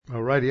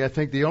Alrighty, I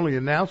think the only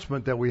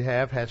announcement that we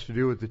have has to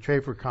do with the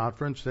Chafer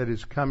Conference that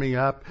is coming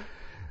up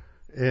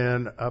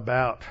in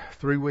about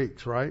 3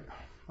 weeks, right?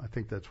 I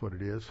think that's what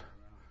it is.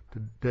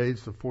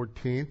 Today's the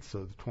 14th,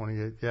 so the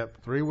 28th.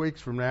 Yep, 3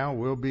 weeks from now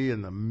we'll be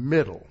in the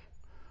middle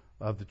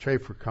of the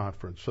Chafer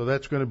Conference. So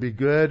that's going to be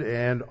good,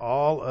 and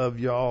all of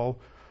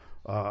y'all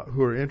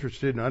who are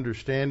interested in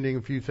understanding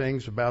a few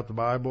things about the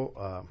Bible,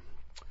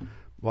 a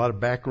lot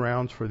of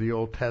backgrounds for the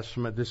Old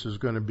Testament, this is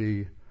going to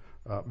be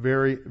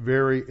very,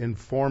 very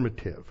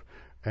informative.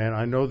 And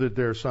I know that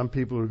there are some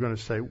people who are going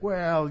to say,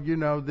 well, you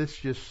know,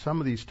 some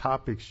of these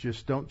topics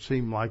just don't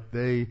seem like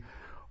they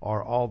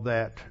are all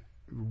that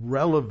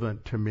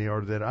relevant to me,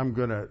 or that I'm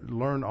going to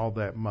learn all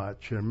that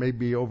much, and it may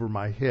be over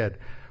my head.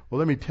 Well,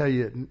 let me tell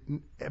you,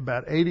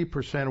 about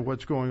 80% of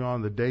what's going on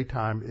in the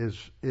daytime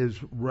is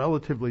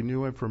relatively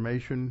new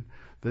information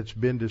that's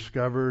been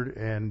discovered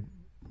and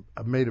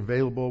made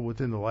available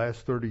within the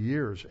last 30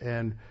 years.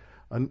 And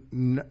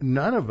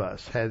none of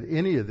us had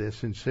any of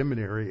this in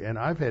seminary, and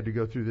I've had to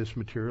go through this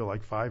material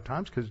like 5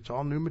 times because it's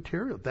all new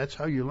material. That's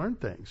how you learn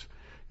things.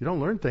 You don't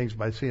learn things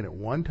by seeing it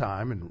one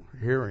time and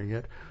hearing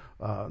it,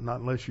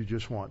 not unless you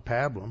just want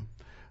pablum.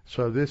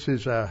 So this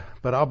is,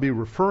 but I'll be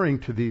referring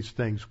to these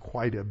things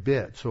quite a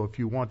bit. So if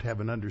you want to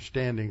have an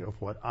understanding of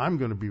what I'm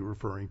going to be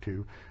referring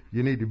to,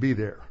 you need to be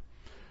there.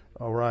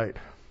 All right.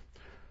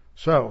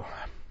 So,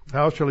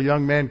 how shall a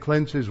young man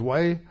cleanse his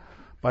way?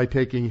 By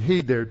taking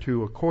heed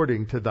thereto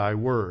according to thy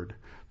word.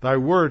 Thy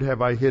word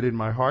have I hid in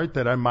my heart,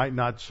 that I might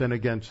not sin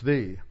against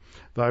thee.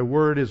 Thy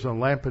word is a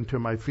lamp unto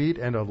my feet,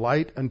 and a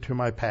light unto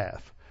my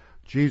path.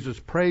 Jesus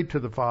prayed to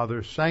the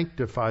Father,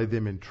 sanctify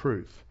them in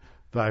truth.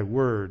 Thy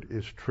word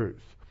is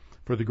truth.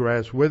 For the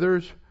grass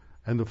withers,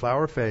 and the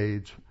flower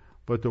fades,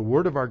 but the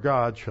word of our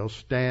God shall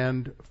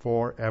stand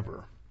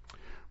forever.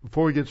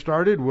 Before we get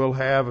started, we'll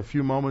have a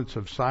few moments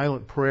of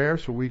silent prayer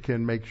so we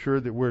can make sure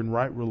that we're in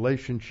right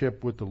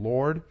relationship with the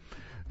Lord.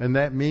 And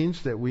that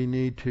means that we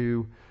need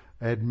to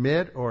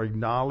admit or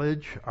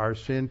acknowledge our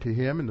sin to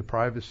Him in the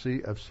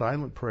privacy of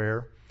silent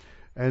prayer.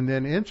 And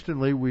then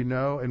instantly we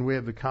know and we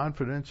have the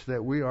confidence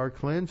that we are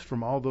cleansed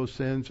from all those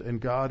sins, and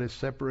God has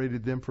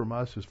separated them from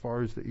us as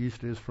far as the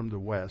east is from the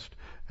west,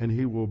 and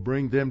He will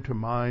bring them to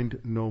mind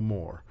no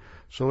more.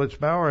 So let's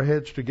bow our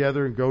heads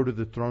together and go to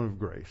the throne of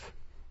grace.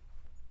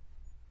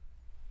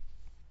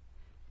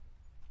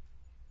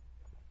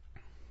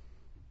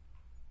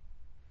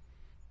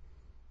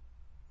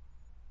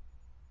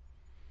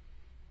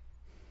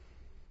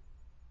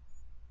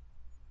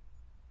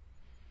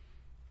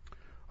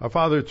 Our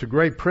Father, it's a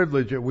great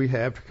privilege that we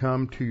have to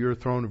come to your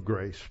throne of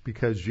grace,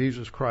 because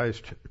Jesus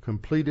Christ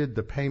completed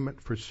the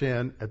payment for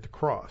sin at the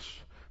cross,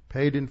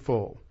 paid in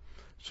full,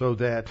 so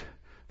that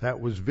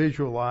was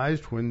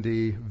visualized when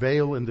the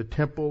veil in the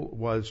temple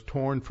was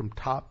torn from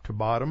top to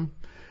bottom,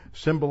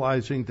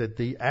 symbolizing that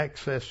the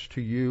access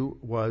to you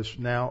was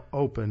now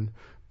open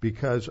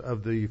because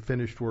of the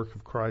finished work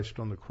of Christ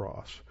on the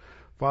cross.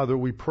 Father,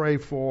 we pray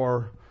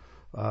for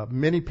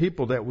many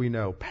people that we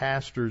know,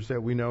 pastors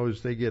that we know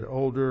as they get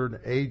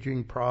older,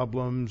 aging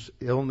problems,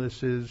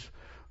 illnesses,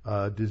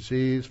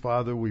 disease.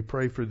 Father, we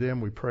pray for them.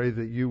 We pray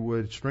that you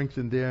would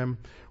strengthen them.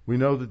 We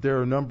know that there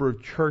are a number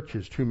of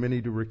churches, too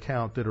many to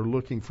recount, that are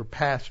looking for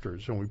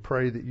pastors, and we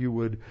pray that you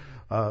would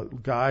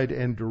guide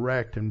and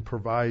direct and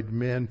provide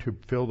men to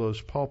fill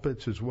those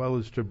pulpits, as well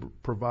as to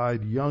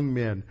provide young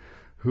men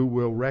who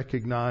will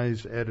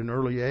recognize at an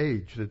early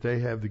age that they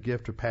have the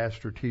gift of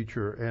pastor,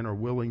 teacher, and are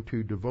willing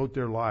to devote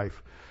their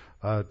life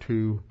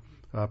to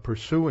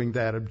pursuing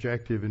that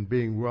objective and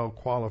being well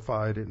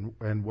qualified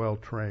and well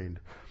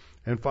trained.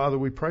 And Father,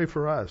 we pray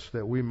for us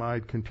that we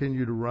might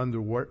continue to run the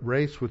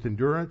race with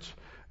endurance,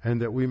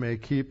 and that we may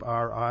keep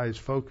our eyes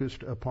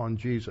focused upon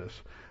Jesus,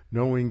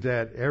 knowing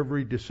that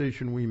every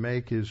decision we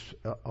make is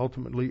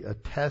ultimately a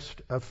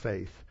test of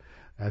faith,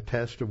 a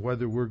test of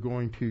whether we're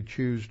going to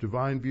choose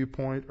divine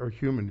viewpoint or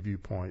human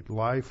viewpoint,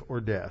 life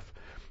or death.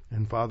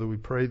 And Father, we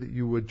pray that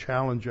you would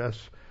challenge us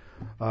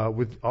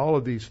with all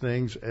of these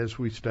things as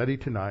we study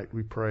tonight.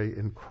 We pray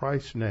in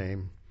Christ's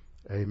name,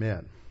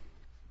 amen.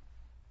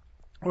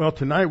 Well,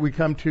 tonight we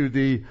come to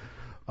the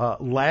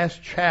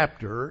last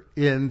chapter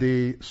in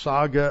the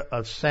saga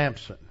of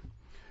Samson.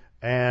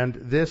 And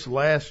this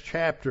last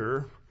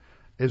chapter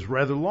is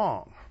rather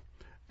long.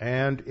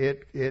 And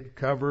it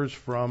covers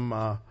from...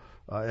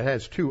 it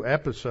has 2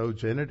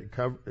 episodes in it.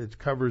 It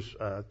covers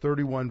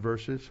 31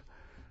 verses.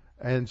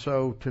 And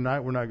so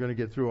tonight we're not going to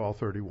get through all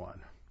 31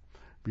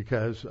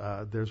 because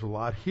there's a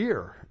lot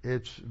here.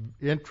 It's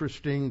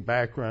interesting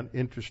background,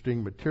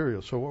 interesting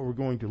material. So what we're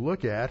going to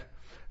look at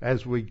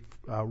as we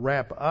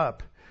wrap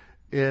up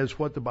is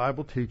what the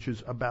Bible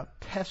teaches about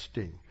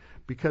testing.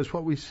 Because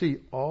what we see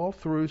all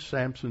through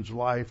Samson's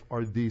life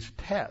are these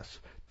tests.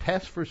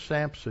 Tests for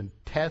Samson,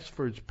 tests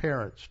for his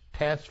parents,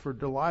 tests for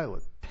Delilah,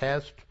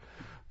 tests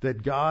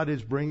that God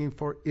is bringing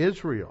for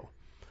Israel.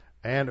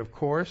 And of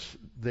course,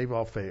 they've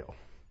all failed.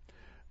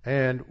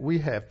 And we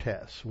have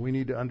tests. We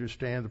need to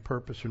understand the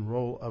purpose and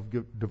role of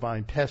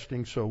divine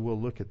testing, so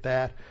we'll look at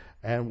that,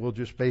 and we'll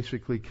just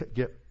basically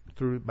get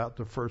through about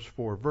the first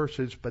 4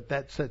 verses, but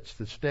that sets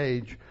the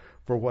stage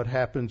for what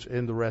happens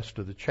in the rest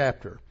of the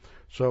chapter.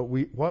 So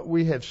what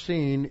we have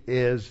seen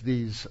is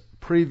these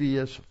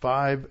previous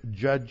 5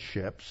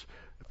 judgeships,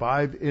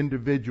 5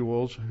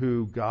 individuals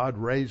who God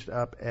raised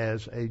up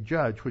as a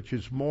judge, which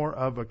is more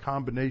of a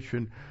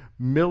combination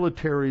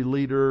military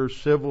leader,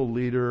 civil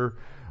leader,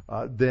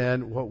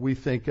 than what we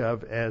think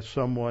of as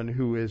someone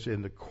who is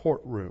in the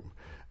courtroom.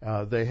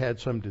 They had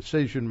some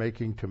decision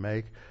making to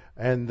make.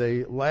 And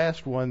the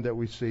last one that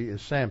we see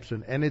is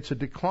Samson, and it's a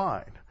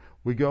decline.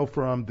 We go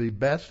from the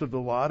best of the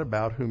lot,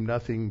 about whom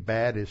nothing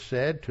bad is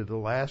said, to the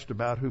last,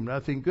 about whom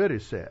nothing good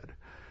is said.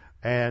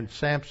 And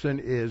Samson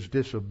is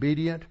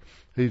disobedient.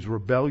 He's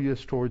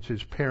rebellious towards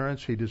his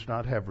parents. He does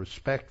not have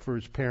respect for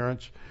his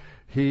parents.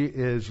 He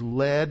is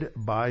led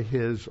by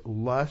his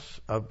lust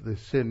of the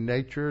sin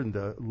nature and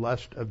the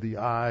lust of the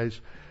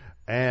eyes,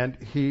 and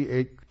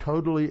he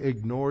totally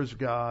ignores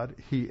God.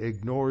 He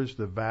ignores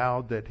the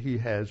vow that he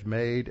has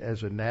made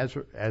as a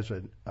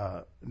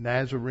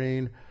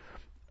Nazarene,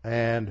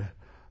 and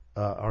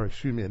a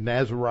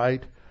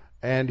Nazarite,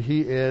 and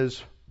he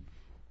is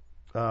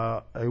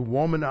a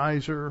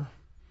womanizer.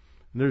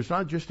 And there's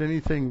not just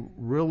anything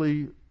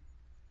really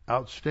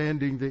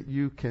outstanding that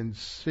you can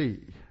see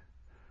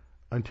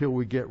until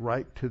we get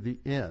right to the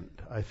end,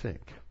 I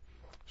think.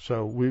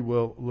 So we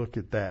will look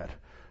at that.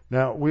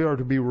 Now, we are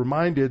to be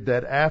reminded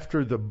that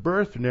after the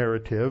birth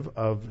narrative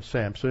of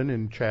Samson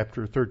in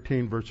chapter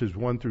 13, verses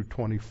 1 through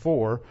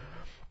 24,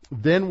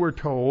 then we're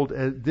told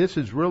this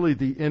is really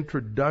the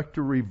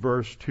introductory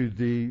verse to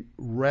the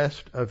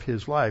rest of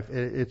his life.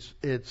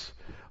 It's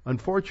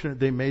unfortunate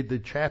they made the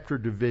chapter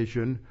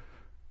division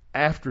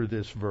after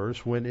this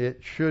verse when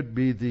it should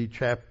be the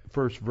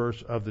first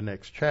verse of the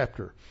next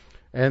chapter.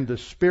 And the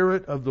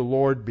Spirit of the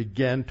Lord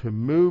began to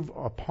move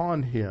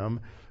upon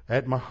him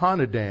at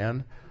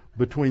Mahanadan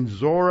between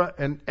Zorah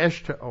and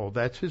Eshtaol.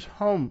 That's his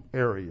home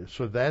area,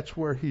 so that's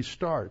where he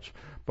starts.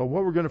 But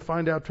what we're going to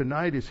find out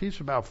tonight is he's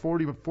about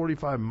 40 to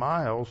 45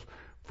 miles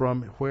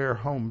from where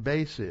home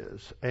base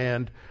is.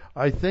 And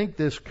I think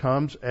this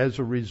comes as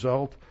a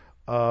result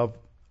of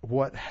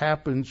what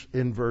happens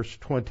in verse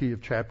 20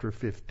 of chapter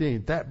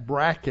 15. That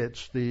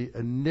brackets the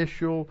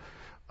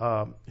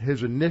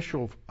his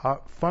initial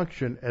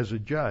function as a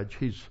judge.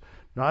 He's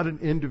not an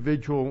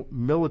individual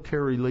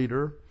military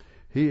leader.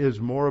 He is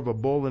more of a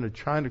bull in a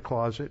china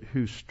closet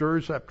who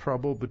stirs up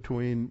trouble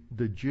between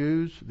the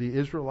Jews, the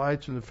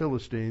Israelites, and the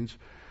Philistines,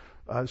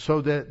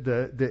 so that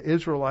the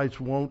Israelites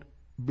won't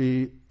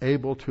be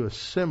able to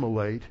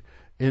assimilate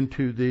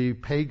into the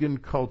pagan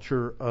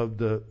culture of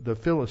the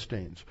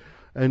Philistines.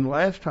 And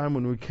last time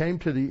when we came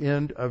to the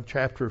end of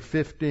chapter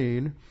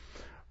 15,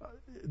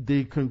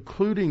 the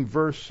concluding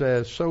verse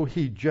says, "So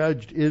he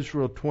judged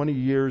Israel 20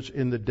 years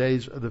in the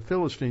days of the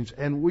Philistines,"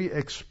 and we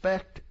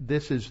expect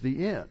this is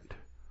the end.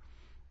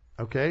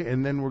 Okay,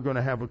 and then we're going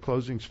to have a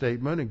closing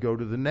statement and go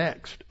to the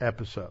next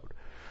episode.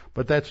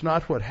 But that's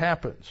not what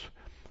happens.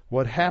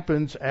 What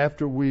happens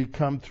after we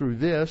come through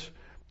this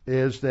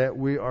is that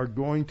we are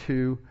going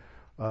to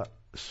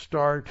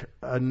start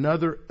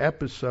another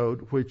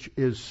episode which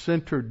is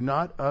centered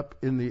not up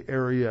in the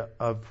area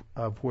of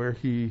where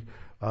he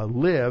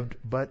lived,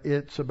 but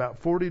it's about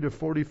 40 to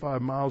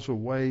 45 miles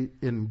away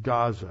in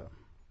Gaza.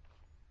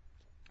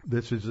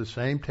 This is the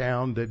same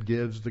town that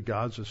gives the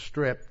Gaza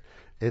Strip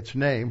its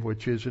name,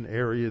 which is an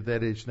area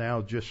that is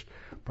now just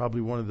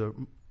probably one of the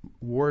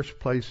worst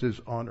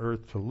places on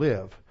earth to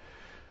live.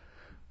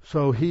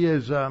 So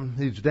he's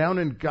down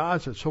in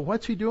Gaza. So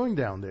what's he doing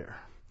down there?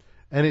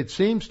 And it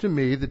seems to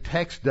me, the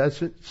text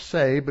doesn't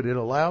say, but it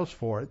allows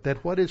for it,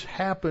 that what has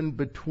happened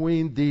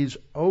between these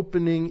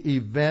opening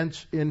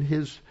events in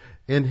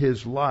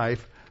his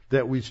life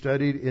that we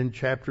studied in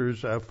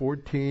chapters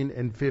 14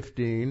 and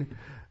 15,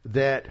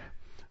 that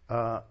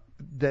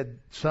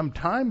some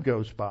time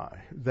goes by.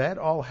 That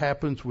all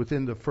happens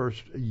within the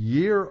first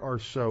year or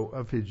so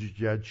of his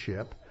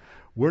judgeship.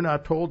 We're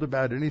not told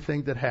about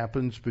anything that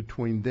happens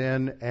between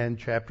then and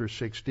chapter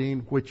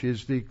 16, which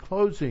is the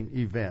closing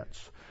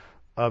events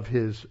of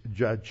his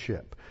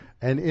judgeship.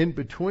 And in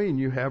between,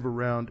 you have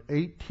around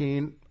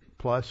 18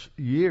 plus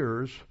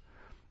years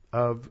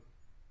of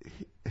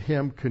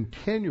him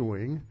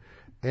continuing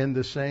in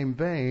the same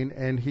vein,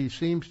 and he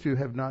seems to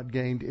have not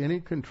gained any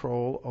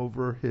control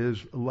over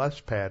his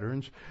lust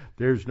patterns.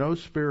 There's no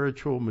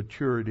spiritual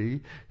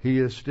maturity. He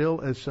is still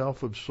as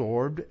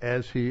self-absorbed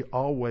as he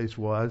always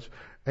was,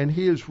 and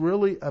he is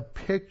really a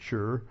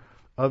picture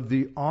of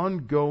the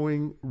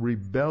ongoing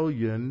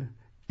rebellion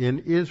in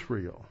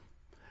Israel.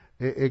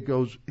 He's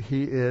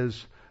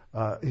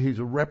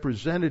a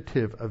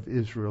representative of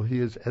Israel. He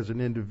is, as an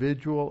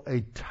individual,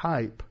 a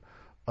type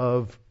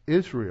of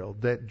Israel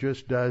that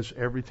just does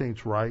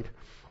everything's right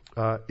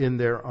in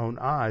their own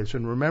eyes.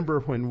 And remember,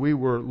 when we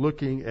were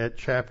looking at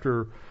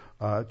chapter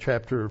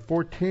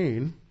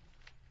 14,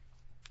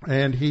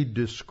 and he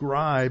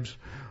describes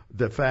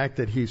the fact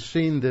that he's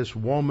seen this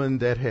woman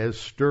that has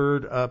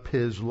stirred up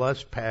his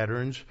lust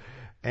patterns,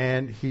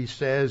 and he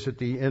says at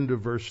the end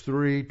of verse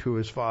 3 to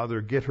his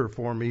father, "Get her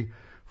for me,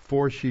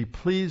 for she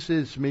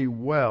pleases me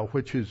well,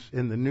 which is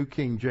in the New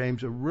King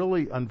James a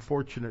really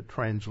unfortunate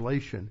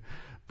translation,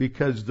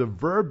 because the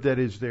verb that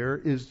is there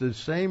is the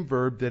same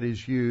verb that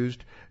is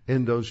used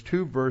in those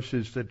two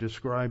verses that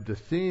describe the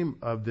theme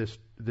of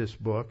this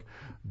book,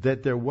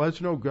 that there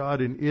was no God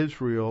in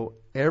Israel,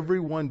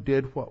 everyone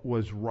did what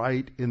was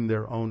right in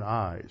their own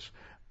eyes.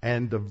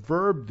 And the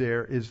verb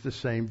there is the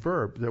same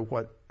verb. That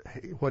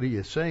what he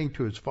is saying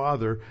to his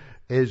father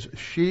is,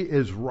 she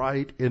is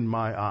right in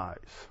my eyes.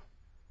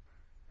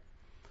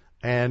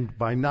 And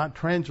by not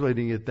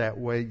translating it that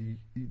way,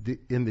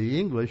 in the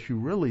English, you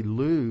really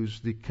lose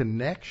the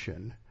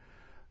connection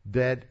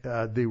that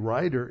the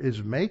writer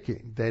is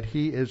making, that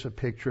he is a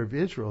picture of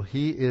Israel.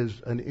 He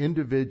is an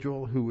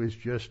individual who is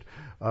just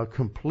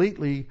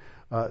completely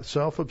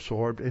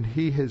self-absorbed, and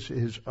he has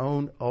his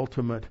own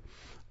ultimate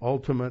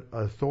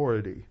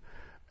authority.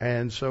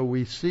 And so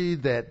we see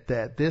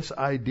that this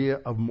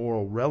idea of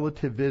moral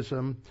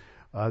relativism,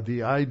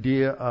 the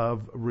idea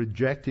of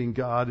rejecting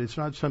God, it's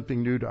not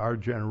something new to our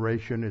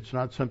generation. It's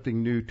not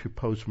something new to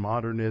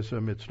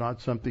postmodernism. It's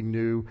not something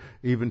new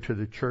even to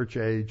the church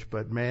age,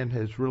 but man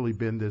has really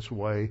been this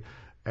way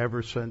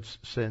ever since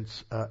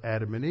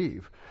Adam and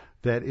Eve.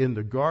 That in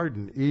the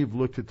garden, Eve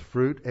looked at the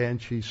fruit and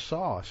she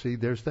saw. See,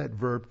 there's that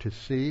verb to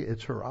see.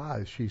 It's her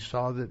eyes. She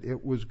saw that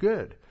it was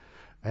good.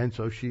 And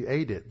so she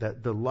ate it.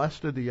 That the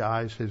lust of the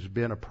eyes has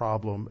been a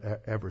problem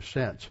ever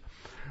since.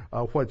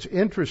 What's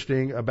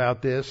interesting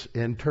about this,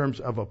 in terms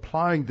of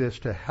applying this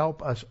to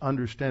help us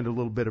understand a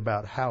little bit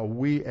about how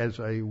we as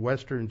a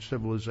Western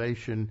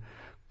civilization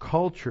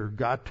culture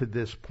got to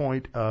this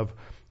point of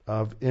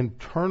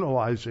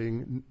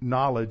internalizing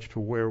knowledge to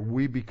where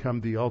we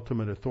become the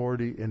ultimate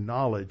authority in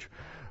knowledge.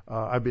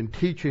 I've been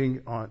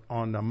teaching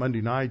on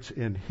Monday nights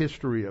in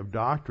History of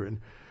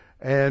Doctrine,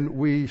 and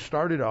we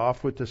started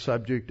off with the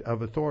subject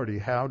of authority.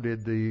 How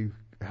did the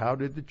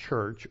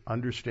church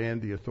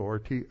understand the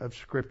authority of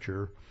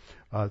Scripture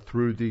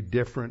through the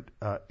different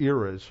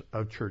eras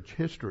of church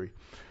history?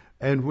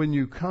 And when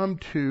you come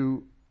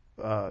to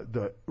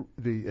the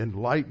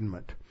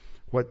Enlightenment,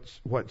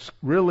 what's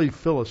really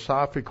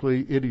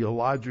philosophically,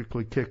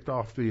 ideologically kicked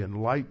off the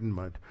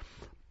Enlightenment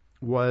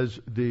was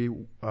the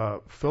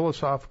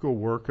philosophical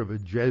work of a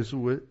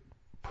Jesuit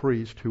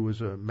priest who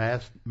was a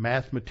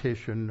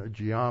mathematician, a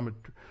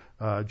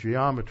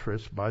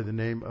geometrist by the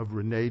name of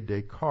René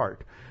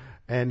Descartes.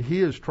 And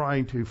he is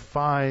trying to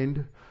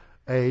find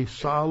a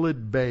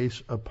solid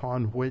base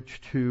upon which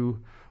to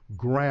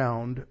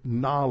ground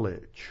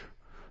knowledge.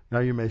 Now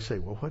you may say,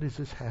 well, what does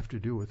this have to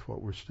do with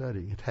what we're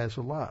studying? It has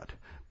a lot,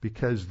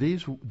 because the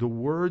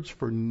words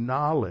for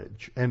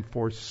knowledge and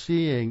for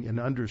seeing and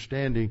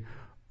understanding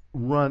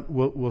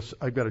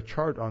I've got a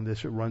chart on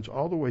this. It runs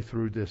all the way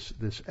through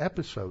this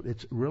episode.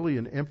 It's really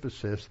an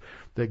emphasis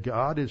that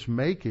God is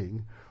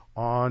making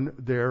on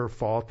their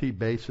faulty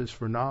basis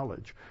for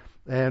knowledge.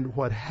 And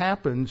what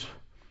happens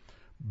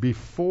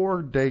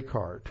before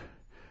Descartes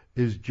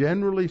is,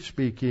 generally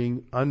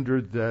speaking,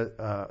 under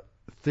the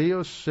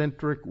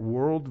theocentric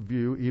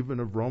worldview,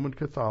 even of Roman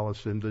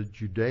Catholicism, the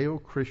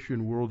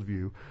Judeo-Christian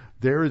worldview,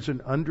 there is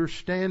an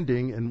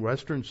understanding in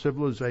Western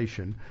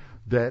civilization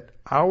that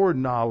our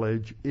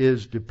knowledge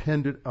is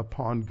dependent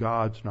upon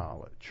God's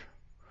knowledge.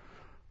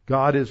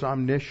 God is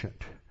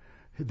omniscient.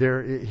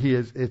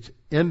 It's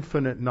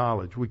infinite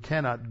knowledge. We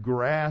cannot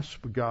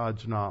grasp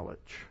God's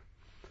knowledge.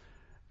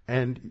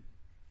 And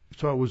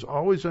so it was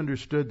always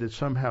understood that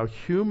somehow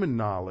human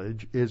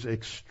knowledge is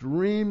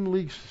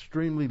extremely,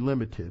 extremely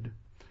limited.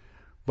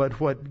 But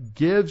what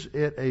gives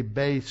it a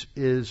base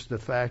is the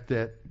fact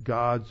that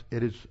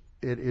it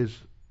is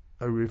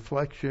a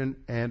reflection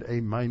and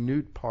a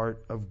minute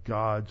part of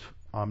God's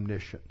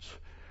omniscience.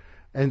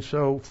 And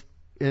so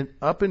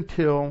up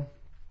until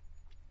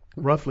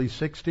roughly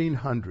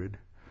 1600,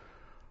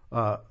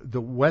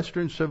 the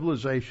Western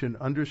civilization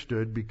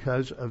understood,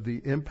 because of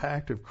the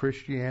impact of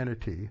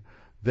Christianity,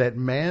 that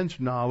man's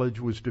knowledge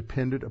was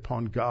dependent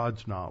upon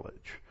God's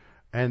knowledge.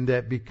 And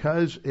that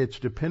because it's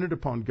dependent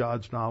upon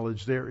God's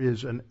knowledge, there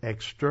is an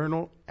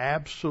external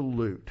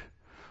absolute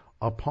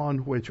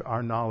upon which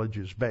our knowledge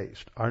is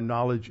based. Our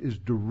knowledge is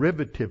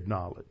derivative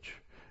knowledge.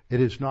 It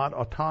is not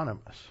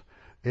autonomous.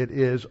 It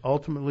is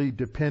ultimately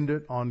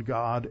dependent on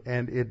God,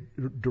 and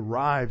it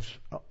derives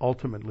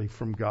ultimately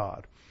from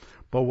God.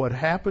 But what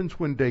happens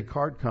when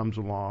Descartes comes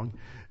along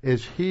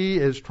is he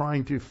is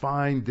trying to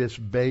find this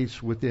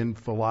base within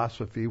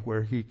philosophy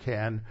where he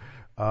can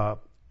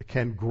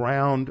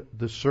ground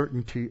the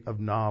certainty of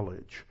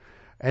knowledge.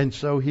 And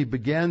so he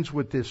begins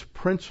with this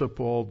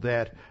principle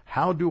that,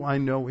 how do I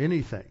know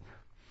anything?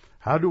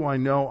 How do I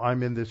know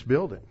I'm in this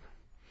building?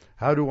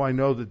 How do I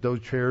know that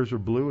those chairs are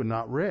blue and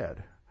not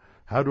red?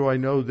 How do I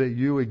know that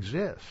you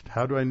exist?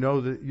 How do I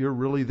know that you're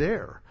really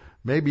there?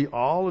 Maybe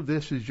all of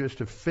this is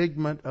just a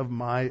figment of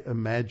my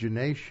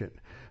imagination.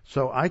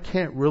 So I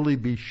can't really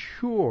be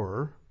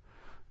sure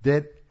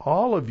that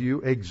all of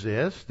you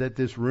exist, that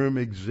this room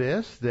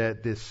exists,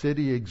 that this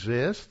city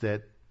exists,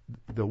 that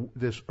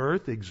this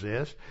earth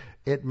exists.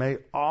 It may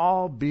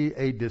all be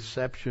a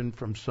deception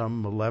from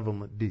some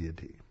malevolent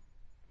deity.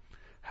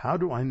 How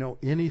do I know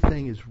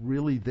anything is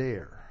really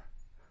there?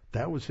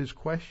 That was his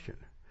question.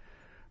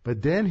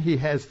 But then he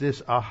has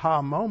this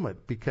aha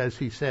moment because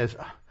he says,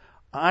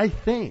 I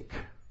think.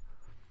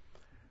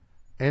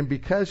 And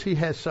because he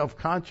has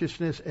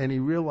self-consciousness and he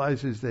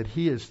realizes that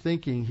he is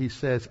thinking, he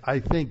says, I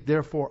think,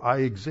 therefore I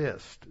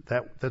exist.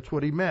 That's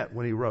what he meant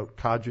when he wrote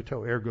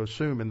cogito ergo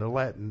sum in the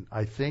Latin.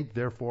 I think,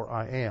 therefore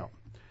I am.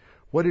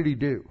 What did he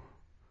do?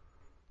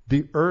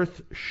 The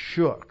earth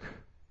shook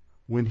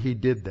when he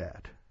did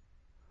that.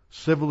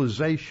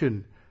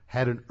 Civilization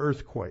had an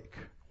earthquake.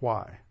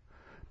 Why?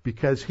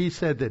 Because he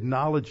said that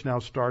knowledge now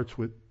starts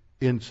with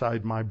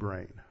inside my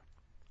brain.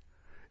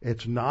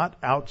 It's not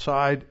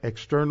outside,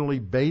 externally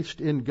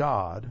based in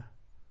God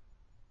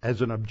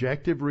as an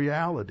objective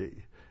reality.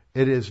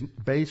 It is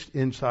based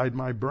inside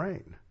my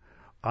brain.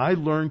 I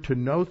learn to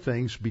know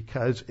things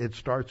because it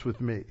starts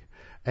with me.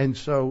 And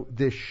so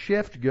this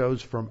shift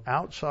goes from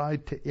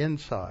outside to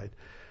inside.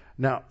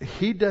 Now,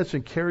 he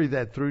doesn't carry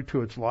that through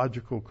to its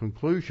logical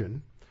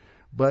conclusion,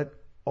 but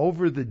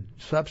over the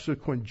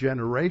subsequent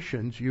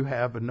generations, you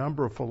have a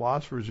number of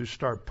philosophers who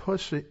start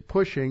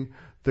pushing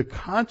the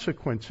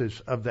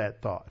consequences of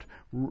that thought,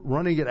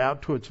 running it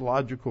out to its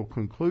logical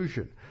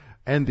conclusion.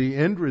 And the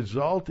end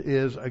result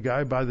is a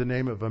guy by the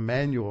name of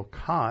Immanuel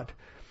Kant.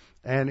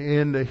 And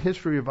in the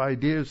history of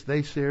ideas,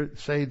 they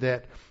say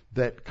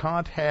that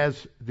Kant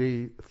has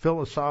the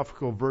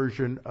philosophical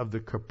version of the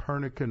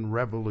Copernican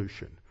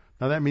revolution.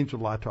 Now that means a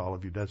lot to all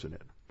of you, doesn't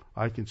it?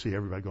 I can see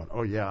everybody going,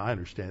 oh yeah, I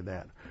understand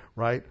that,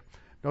 right?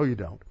 No, you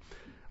don't.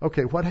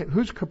 Okay,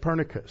 who's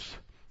Copernicus?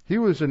 He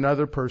was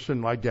another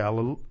person like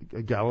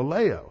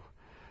Galileo.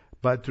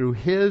 But through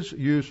his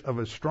use of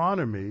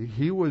astronomy,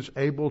 he was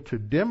able to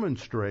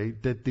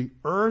demonstrate that the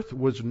Earth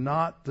was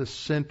not the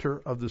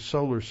center of the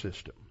solar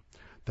system.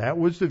 That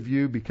was the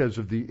view because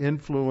of the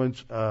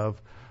influence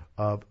of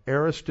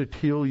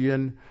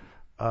Aristotelian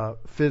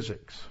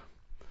physics.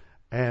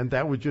 And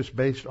that was just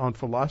based on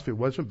philosophy. It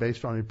wasn't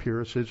based on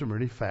empiricism or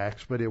any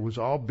facts, but it was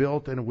all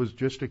built, and it was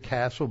just a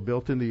castle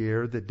built in the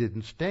air that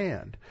didn't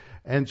stand.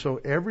 And so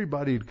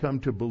everybody had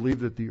come to believe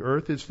that the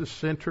Earth is the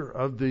center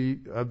of the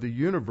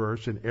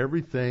universe, and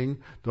everything,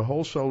 the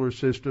whole solar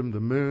system,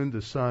 the moon,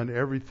 the sun,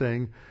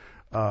 everything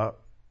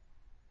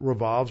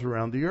revolves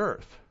around the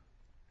Earth.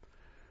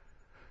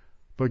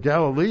 But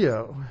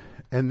Galileo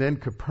and then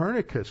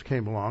Copernicus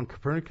came along.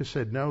 Copernicus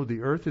said, no, the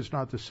Earth is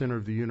not the center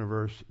of the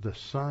universe. The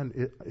sun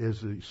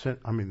is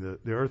the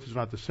Earth is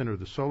not the center of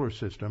the solar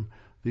system.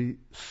 The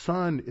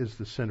sun is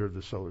the center of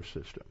the solar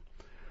system.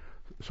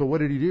 So what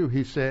did he do?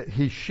 He said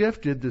he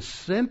shifted the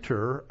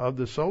center of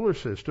the solar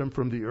system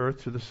from the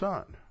Earth to the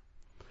sun.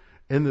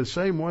 In the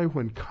same way,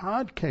 when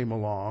Kant came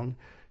along,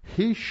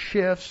 he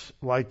shifts,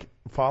 like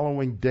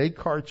following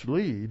Descartes'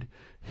 lead,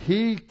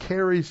 he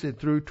carries it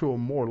through to a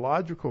more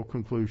logical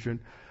conclusion.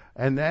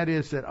 And that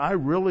is that I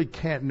really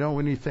can't know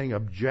anything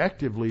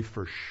objectively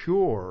for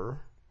sure.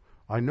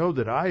 I know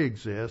that I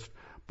exist,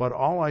 but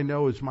all I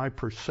know is my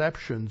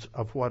perceptions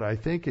of what I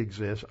think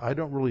exists. I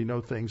don't really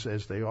know things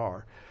as they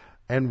are.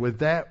 And with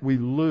that, we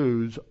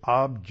lose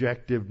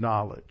objective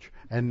knowledge.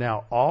 And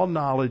now all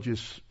knowledge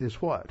is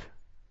what?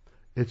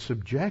 It's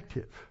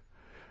subjective.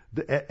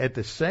 At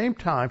the same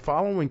time,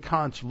 following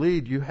Kant's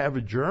lead, you have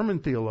a German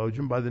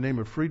theologian by the name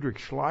of Friedrich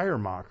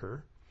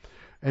Schleiermacher.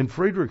 And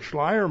Friedrich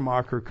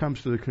Schleiermacher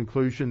comes to the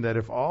conclusion that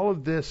if all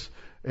of this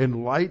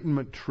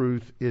Enlightenment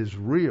truth is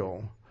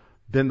real,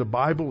 then the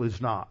Bible is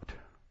not.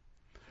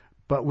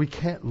 But we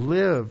can't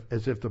live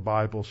as if the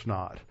Bible's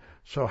not.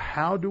 So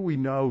how do we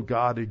know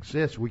God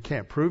exists? We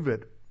can't prove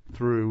it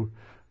through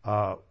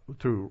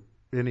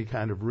any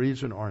kind of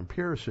reason or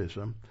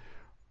empiricism.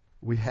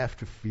 We have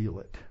to feel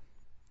it.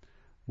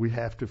 We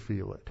have to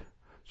feel it.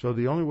 So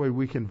the only way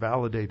we can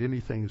validate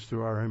anything is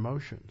through our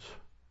emotions.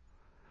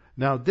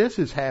 Now, this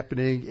is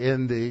happening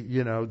in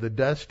the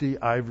dusty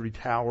ivory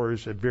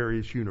towers at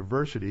various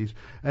universities,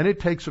 and it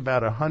takes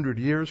about 100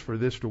 years for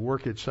this to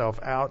work itself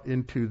out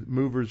into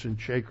movers and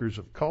shakers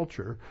of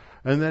culture,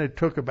 and then it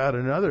took about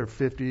another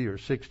 50 or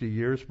 60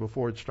 years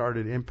before it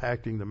started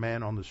impacting the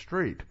man on the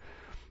street.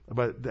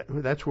 But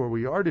that's where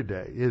we are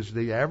today, is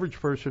the average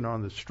person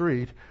on the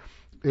street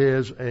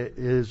is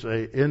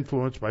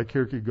influenced by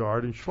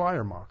Kierkegaard and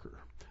Schleiermacher.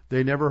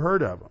 They never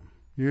heard of them.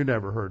 You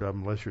never heard of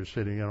them unless you're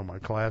sitting in on my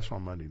class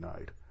on Monday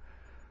night.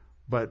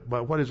 But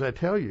what does that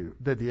tell you?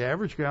 That the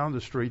average guy on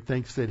the street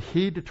thinks that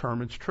he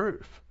determines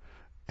truth.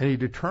 And he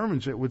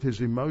determines it with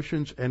his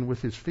emotions and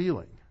with his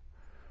feeling.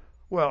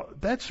 Well,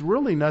 that's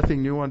really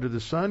nothing new under the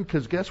sun,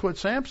 because guess what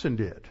Samson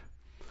did?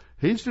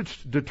 He's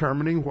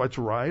determining what's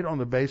right on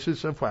the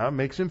basis of how it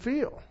makes him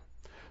feel.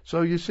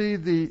 So you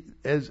see,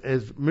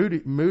 as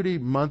Moody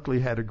Monthly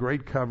had a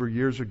great cover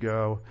years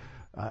ago.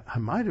 I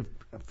might have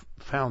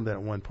found that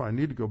at one point. I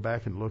need to go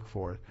back and look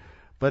for it.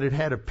 But it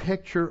had a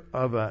picture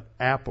of an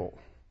apple.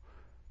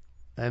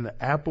 And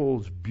the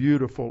apple's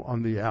beautiful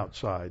on the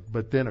outside,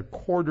 but then a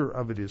quarter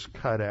of it is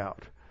cut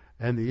out,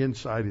 and the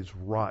inside is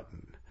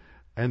rotten.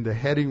 And the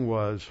heading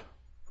was,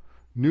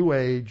 New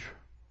Age,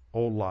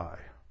 Old Lie.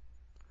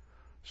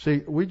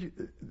 See,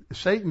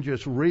 Satan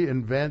just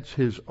reinvents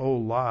his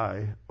old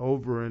lie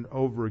over and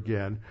over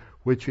again,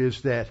 which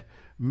is that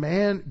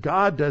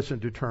God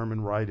doesn't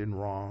determine right and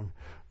wrong.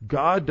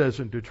 God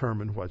doesn't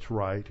determine what's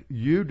right.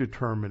 You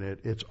determine it.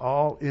 It's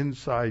all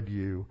inside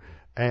you,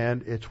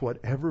 and it's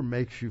whatever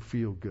makes you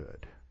feel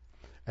good.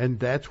 And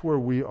that's where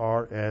we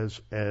are as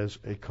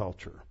a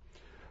culture.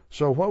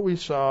 So what we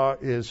saw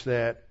is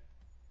that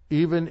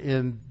even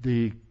in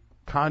the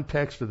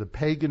context of the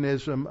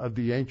paganism of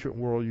the ancient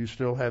world, you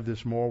still have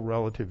this moral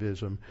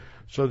relativism.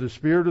 So the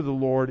Spirit of the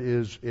Lord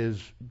is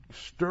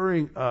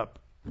stirring up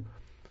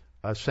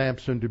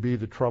Samson to be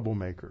the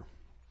troublemaker.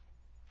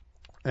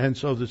 And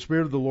so the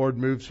Spirit of the Lord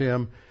moves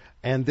him,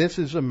 and this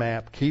is a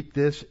map. Keep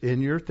this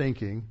in your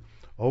thinking.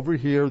 Over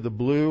here, the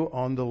blue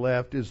on the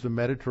left is the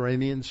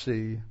Mediterranean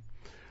Sea.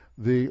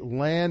 The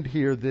land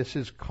here, this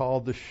is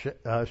called the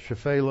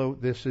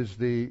Shephelah. This is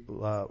the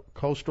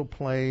coastal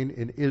plain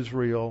in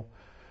Israel.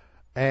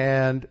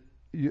 And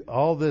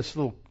all this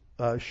little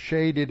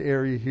shaded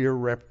area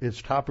here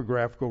is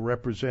topographical,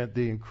 represent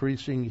the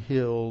increasing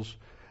hills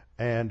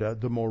and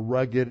the more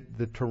rugged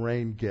the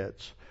terrain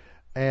gets.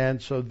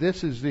 And so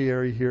this is the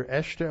area here,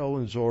 Eshtaol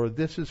and Zorah.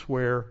 This is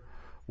where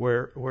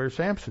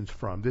Samson's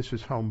from. This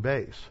is home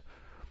base.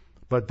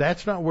 But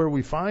that's not where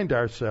we find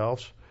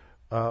ourselves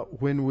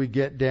when we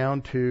get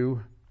down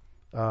here.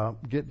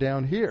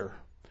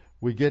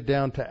 We get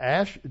down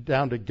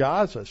to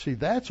Gaza. See,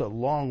 that's a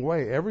long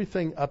way.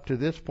 Everything up to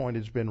this point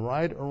has been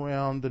right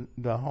around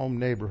the home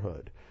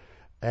neighborhood.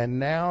 And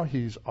now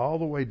he's all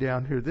the way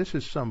down here. This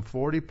is some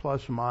 40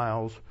 plus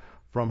miles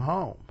from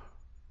home.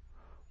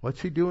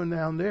 What's he doing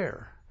down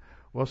there?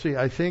 Well, see,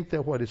 I think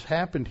that what has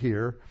happened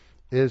here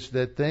is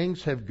that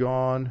things have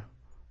gone,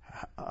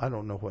 I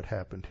don't know what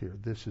happened here.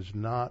 This is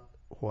not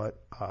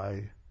what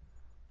I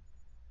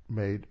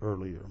made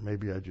earlier.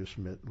 Maybe I just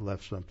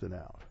left something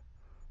out.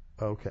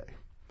 Okay,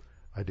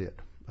 I did.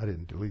 I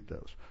didn't delete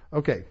those.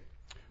 Okay,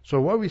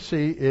 so what we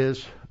see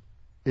is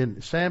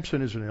in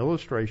Samson is an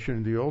illustration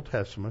in the Old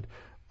Testament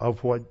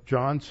of what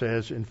John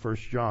says in 1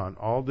 John.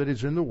 All that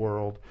is in the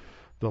world,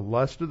 the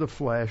lust of the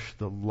flesh,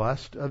 the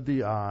lust of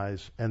the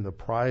eyes, and the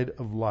pride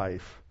of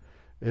life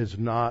is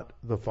not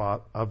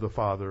of the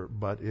Father,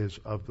 but is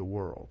of the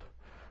world.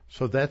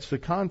 So that's the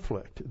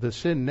conflict. The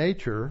sin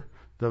nature,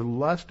 the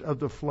lust of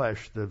the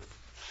flesh, the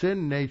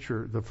sin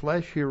nature, the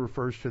flesh here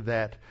refers to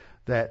that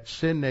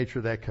sin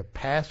nature, that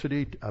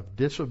capacity of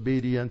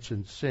disobedience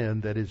and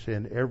sin that is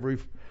in every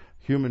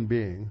human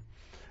being.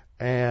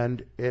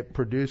 And it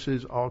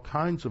produces all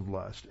kinds of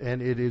lust.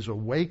 And it is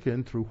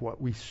awakened through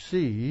what we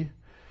see,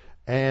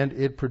 and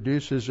it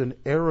produces an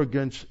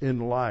arrogance in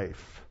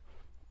life.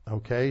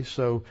 Okay,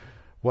 so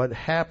what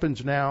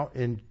happens now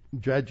in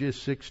Judges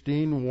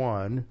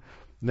 16:1,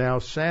 now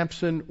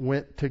Samson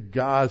went to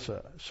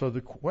Gaza. So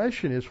the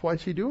question is,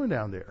 what's he doing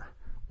down there?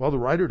 Well, the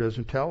writer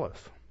doesn't tell us.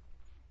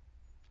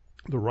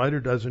 The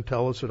writer doesn't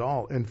tell us at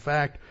all. In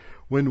fact,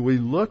 when we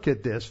look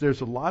at this,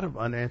 there's a lot of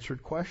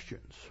unanswered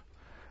questions.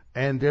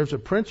 And there's a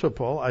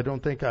principle, I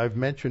don't think I've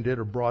mentioned it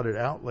or brought it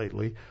out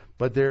lately,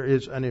 but there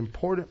is an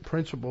important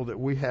principle that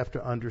we have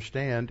to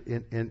understand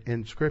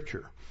in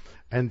Scripture.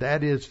 And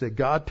that is that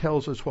God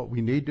tells us what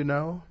we need to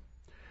know.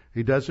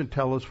 He doesn't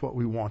tell us what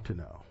we want to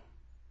know.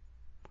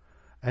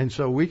 And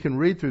so we can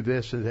read through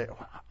this and say,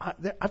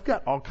 I've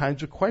got all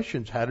kinds of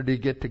questions. How did he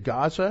get to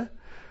Gaza?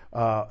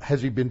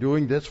 Has he been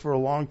doing this for a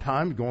long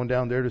time, going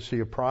down there to see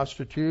a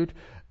prostitute?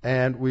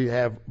 And we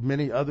have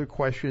many other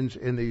questions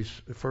in these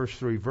first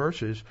three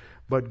verses,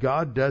 but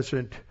God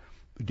doesn't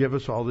give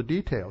us all the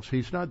details.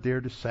 He's not there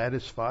to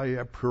satisfy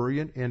our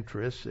prurient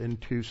interests and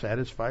to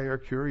satisfy our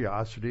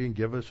curiosity and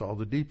give us all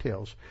the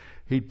details.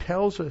 He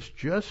tells us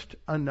just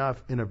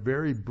enough in a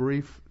very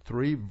brief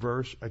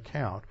 3-verse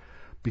account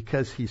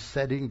because he's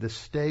setting the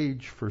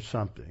stage for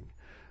something.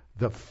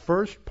 The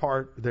first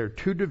part, there are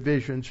 2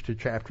 divisions to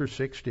chapter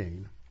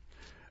 16,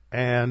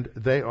 and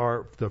they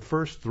are the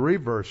first 3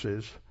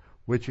 verses,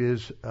 which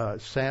is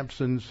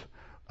Samson's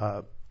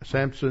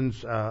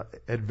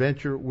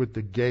adventure with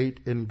the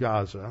gate in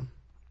Gaza,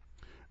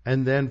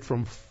 and then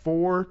from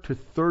 4 to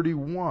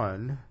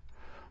 31,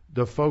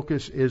 the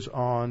focus is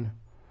on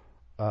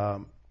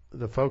the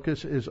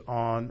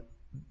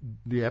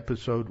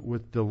episode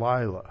with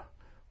Delilah,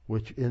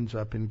 which ends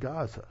up in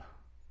Gaza.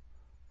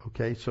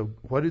 Okay, so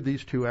what do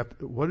these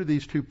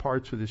two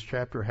parts of this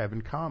chapter have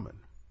in common?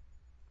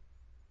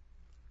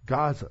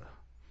 Gaza.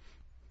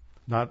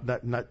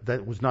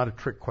 That was not a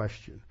trick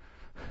question.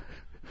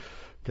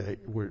 Okay,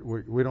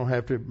 we don't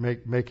have to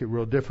make it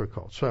real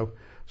difficult. So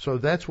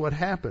that's what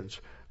happens.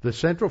 The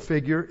central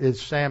figure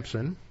is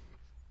Samson.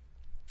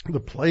 The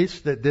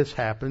place that this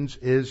happens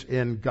is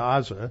in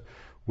Gaza,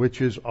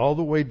 which is all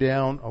the way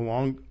down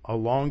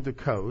along the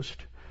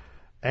coast.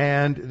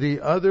 And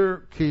the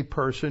other key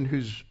person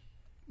who's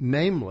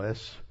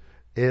nameless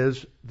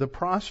is the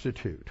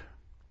prostitute.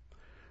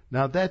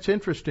 Now that's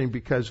interesting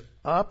because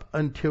up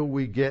until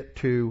we get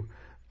down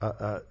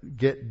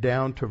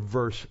to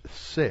verse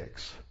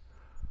 6,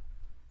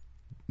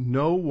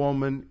 no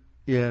woman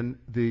in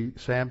the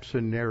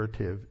Samson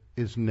narrative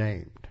is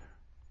named.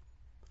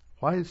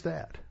 Why is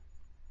that?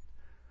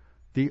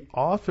 The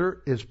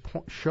author is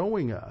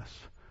showing us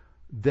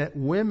that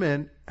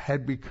women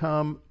had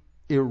become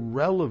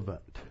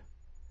irrelevant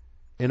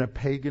in a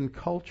pagan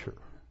culture,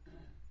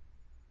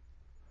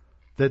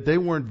 that they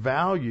weren't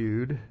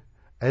valued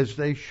as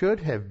they should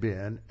have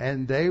been,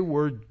 and they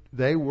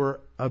were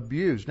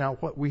abused. Now,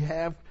 what we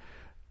have,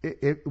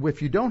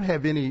 if you don't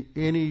have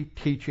any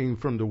teaching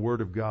from the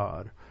Word of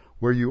God,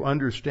 where you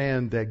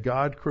understand that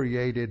God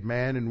created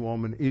man and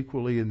woman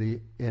equally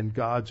in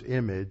God's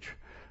image,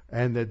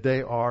 and that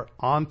they are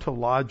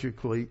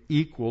ontologically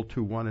equal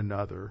to one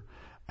another,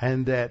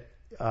 and that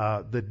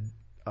the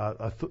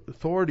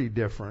authority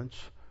difference,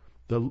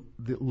 the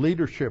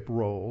leadership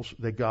roles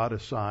that God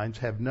assigns,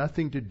 have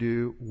nothing to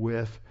do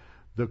with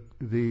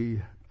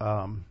the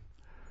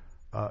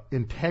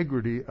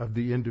integrity of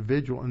the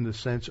individual in the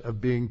sense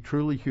of being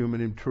truly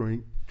human and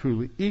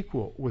truly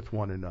equal with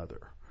one another.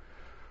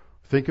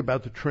 Think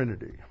about the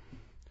Trinity.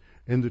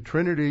 In the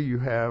Trinity, you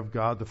have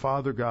God the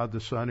Father, God the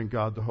Son, and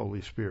God the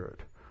Holy Spirit.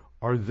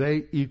 Are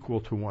they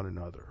equal to one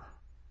another?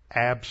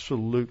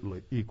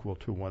 Absolutely equal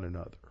to one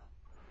another.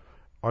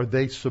 Are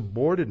they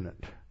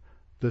subordinate?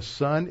 The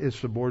Son is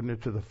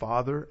subordinate to the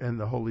Father, and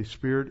the Holy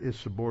Spirit is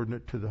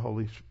subordinate to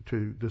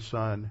the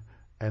Son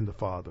and the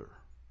Father.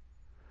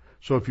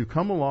 So if you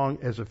come along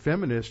as a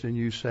feminist and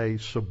you say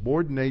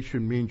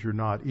subordination means you're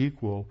not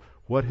equal,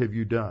 what have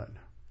you done?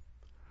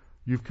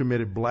 You've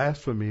committed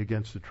blasphemy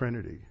against the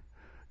Trinity.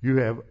 You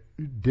have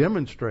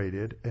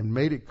demonstrated and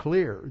made it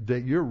clear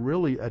that you're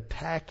really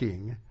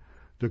attacking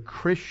the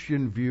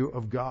Christian view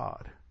of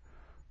God,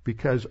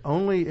 because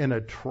only in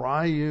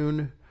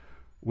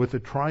with a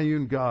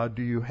triune God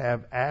do you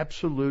have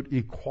absolute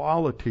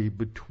equality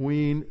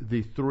between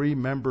the three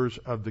members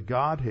of the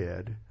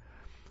Godhead,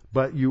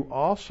 but you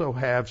also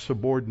have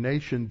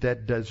subordination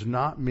that does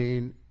not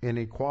mean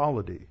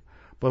inequality.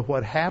 But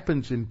what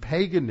happens in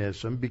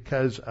paganism,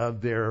 because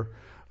of their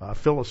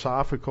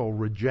philosophical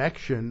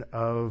rejection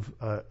of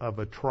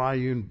a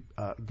triune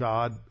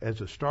God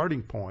as a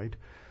starting point,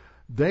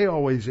 they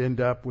always end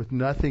up with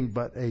nothing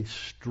but a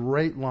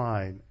straight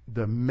line.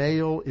 The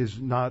male is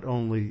not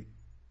only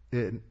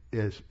the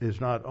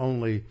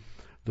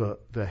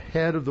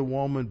head of the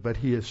woman, but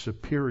he is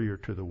superior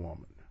to the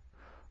woman.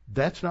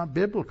 That's not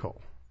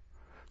biblical.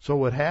 So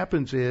what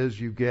happens is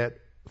you get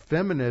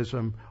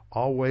feminism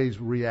always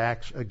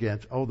reacts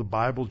against, the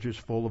Bible's just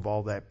full of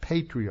all that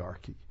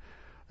patriarchy.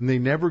 And they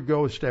never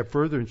go a step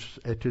further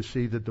to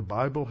see that the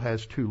Bible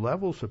has two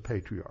levels of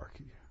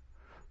patriarchy.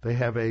 They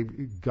have a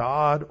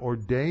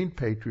God-ordained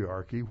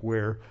patriarchy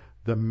where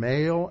the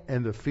male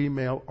and the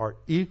female are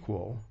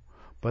equal,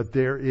 but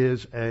there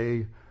is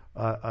a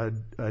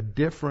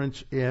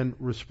difference in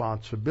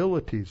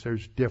responsibilities.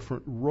 There's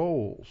different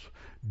roles.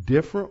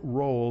 Different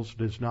roles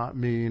does not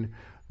mean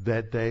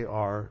that they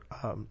are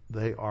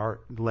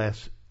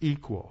less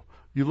equal.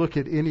 You look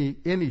at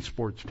any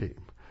sports team.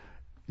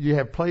 You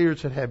have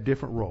players that have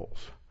different roles,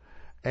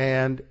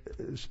 and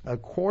a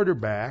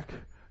quarterback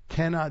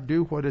cannot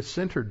do what a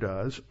center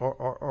does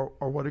or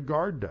what a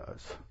guard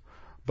does.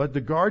 But the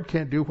guard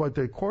can't do what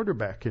the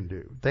quarterback can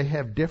do. They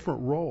have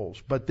different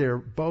roles, but they're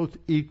both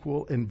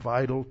equal and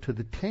vital to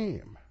the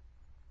team.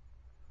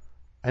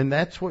 And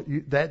that's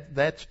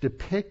that's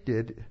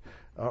depicted,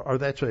 or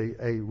that's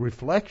a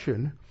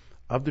reflection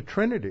of the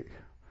Trinity.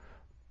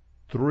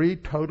 Three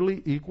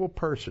totally equal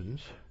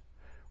persons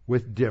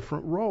with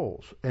different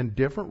roles. And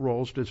different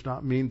roles does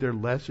not mean they're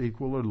less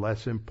equal or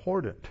less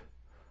important.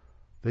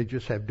 They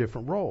just have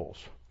different roles.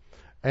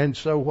 And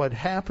so what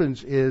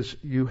happens is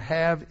you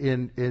have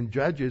in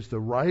Judges, the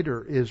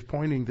writer is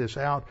pointing this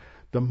out.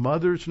 The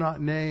mother's not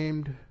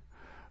named.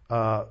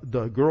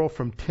 The girl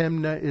from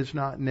Timnah is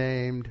not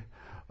named.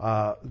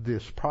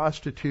 This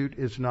prostitute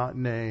is not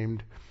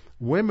named.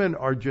 Women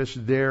are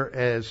just there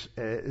as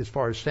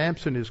far as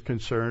Samson is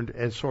concerned,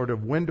 as sort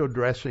of window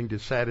dressing to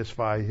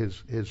satisfy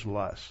his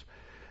lust.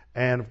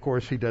 And of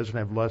course he doesn't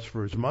have lust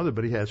for his mother,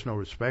 but he has no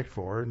respect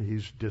for her, and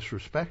he's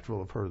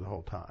disrespectful of her the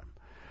whole time.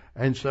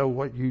 And so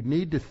what you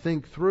need to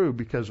think through,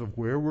 because of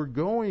where we're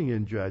going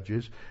in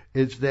Judges,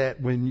 is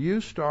that when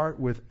you start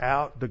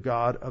without the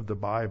God of the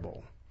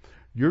Bible,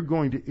 you're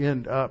going to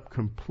end up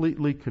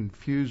completely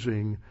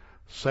confusing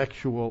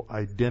sexual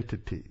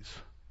identities.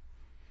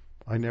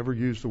 I never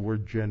use the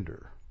word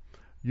gender.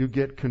 You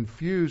get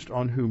confused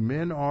on who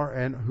men are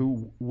and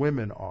who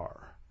women are.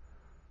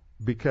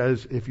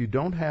 Because if you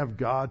don't have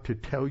God to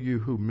tell you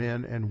who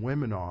men and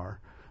women are,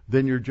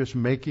 then you're just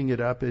making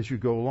it up as you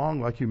go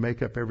along, like you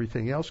make up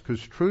everything else,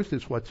 because truth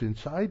is what's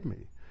inside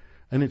me.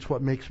 And it's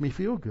what makes me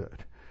feel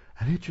good.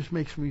 And it just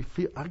makes me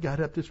feel, I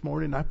got up this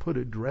morning, I put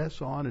a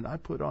dress on, and I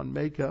put on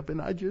makeup,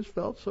 and I just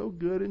felt so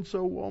good and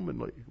so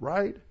womanly,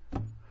 right?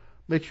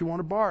 Makes you want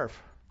to barf.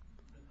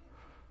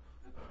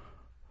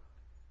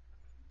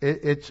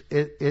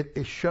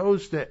 It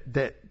shows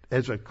that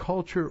as a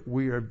culture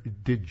we are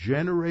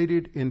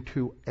degenerated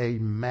into a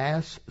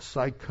mass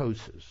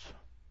psychosis.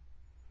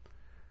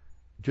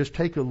 Just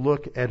take a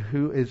look at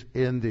who is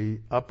in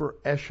the upper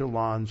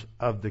echelons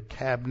of the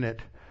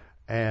cabinet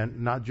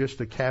and not just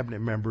the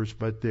cabinet members,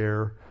 but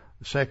their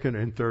second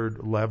and third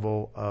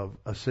level of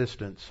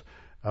assistants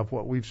of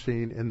what we've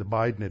seen in the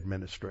Biden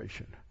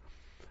administration.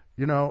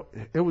 You know,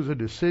 it was a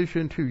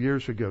decision 2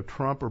 years ago,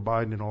 Trump or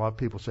Biden, and a lot of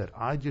people said,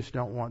 I just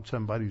don't want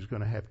somebody who's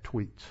going to have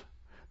tweets,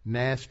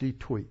 nasty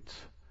tweets.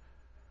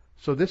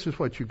 So this is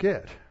what you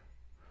get,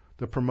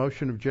 the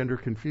promotion of gender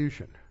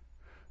confusion.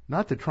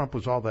 Not that Trump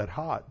was all that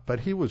hot, but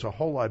he was a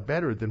whole lot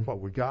better than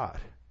what we got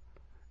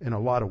in a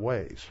lot of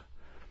ways.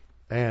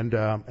 And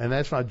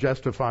that's not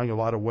justifying a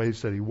lot of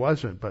ways that he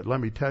wasn't, but let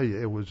me tell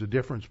you, it was a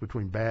difference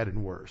between bad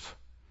and worse.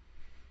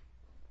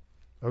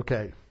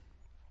 Okay.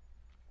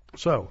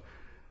 So,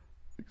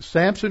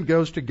 Samson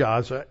goes to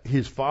Gaza.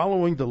 He's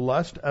following the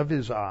lust of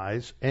his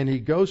eyes, and he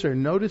goes there.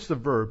 Notice the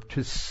verb,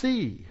 to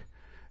see.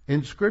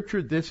 In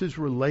Scripture, this is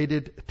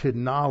related to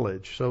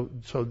knowledge. So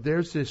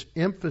there's this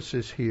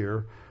emphasis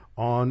here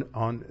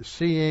on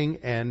seeing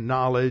and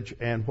knowledge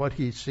and what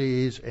he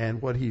sees and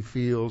what he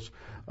feels.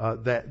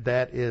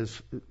 That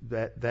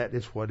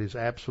is what is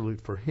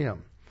absolute for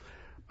him.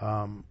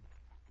 A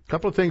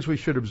couple of things we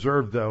should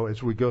observe, though,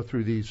 as we go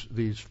through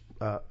these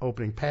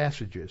opening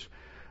passages.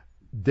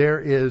 There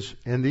is,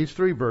 in these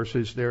 3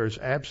 verses, there is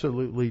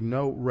absolutely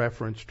no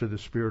reference to the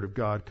Spirit of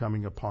God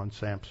coming upon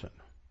Samson.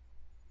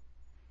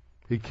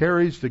 He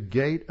carries the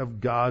gate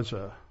of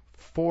Gaza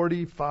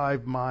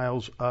 45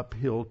 miles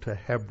uphill to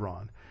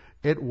Hebron.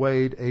 It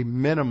weighed a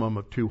minimum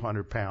of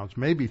 200 pounds,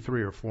 maybe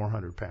 300 or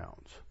 400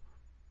 pounds.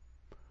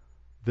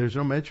 There's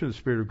no mention of the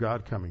Spirit of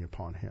God coming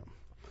upon him.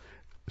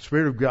 The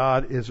Spirit of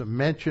God isn't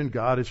mentioned.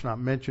 God is not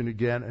mentioned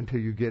again until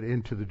you get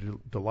into the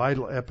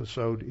Delilah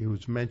episode. He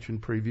was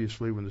mentioned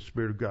previously when the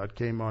Spirit of God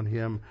came on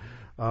him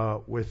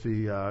with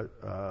the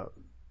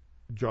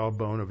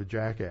jawbone of a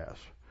jackass.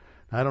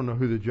 I don't know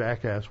who the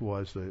jackass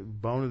was, the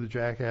bone of the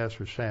jackass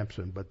or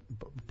Samson, but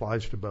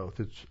applies to both.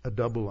 It's a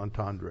double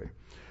entendre.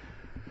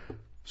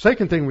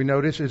 Second thing we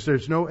notice is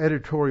there's no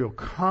editorial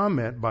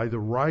comment by the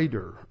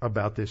writer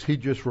about this. He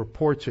just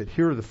reports it.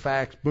 Here are the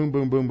facts, boom,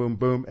 boom, boom, boom,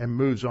 boom, and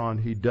moves on.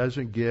 He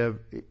doesn't give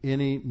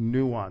any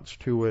nuance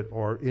to it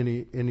or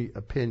any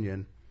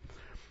opinion.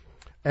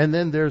 And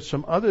then there's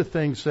some other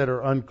things that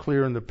are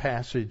unclear in the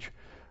passage.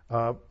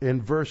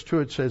 In verse 2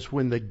 it says,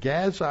 when the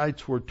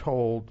Gazites were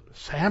told,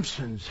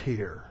 Samson's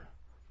here,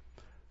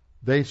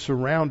 they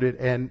surrounded,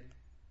 and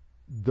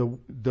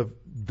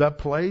the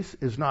place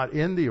is not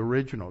in the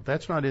original.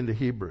 That's not in the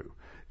Hebrew.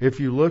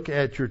 If you look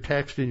at your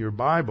text in your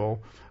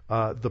Bible,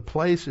 the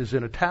place is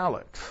in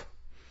italics.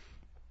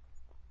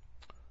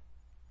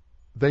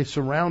 They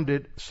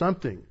surrounded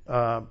something.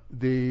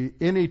 The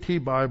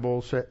NET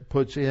Bible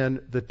puts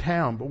in the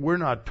town, but we're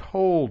not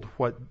told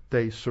what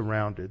they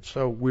surrounded.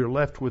 So we're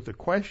left with the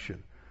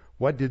question,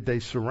 what did they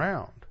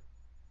surround?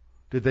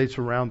 Did they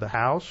surround the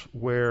house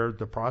where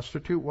the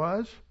prostitute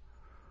was?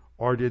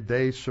 Or did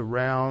they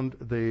surround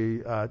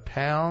the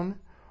town?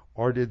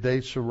 Or did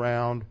they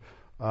surround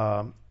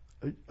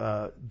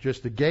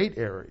just the gate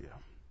area?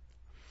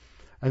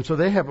 And so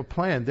they have a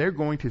plan. They're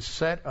going to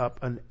set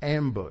up an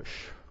ambush.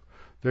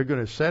 They're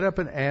going to set up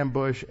an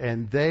ambush,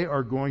 and they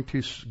are going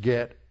to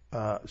get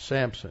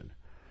Samson.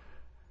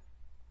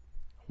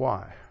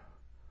 Why?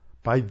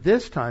 By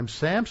this time,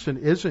 Samson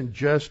isn't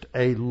just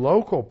a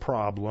local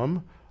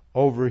problem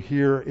over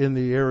here in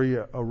the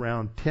area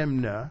around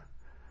Timnah.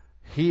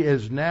 He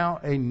is now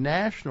a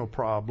national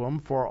problem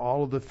for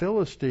all of the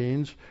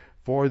Philistines,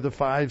 for the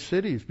 5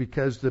 cities,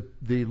 because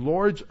the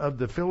lords of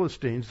the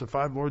Philistines, the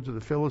 5 lords of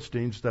the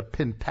Philistines, the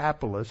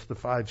Pentapolis, the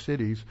 5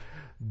 cities,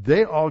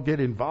 they all get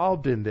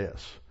involved in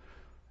this.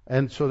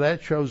 And so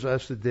that shows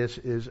us that this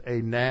is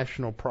a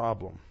national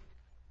problem.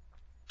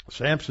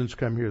 Samson's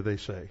come here, they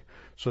say.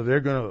 So they're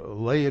going to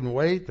lay in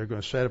wait, they're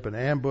going to set up an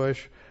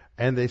ambush,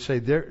 and they say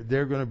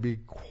they're going to be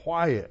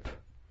quiet.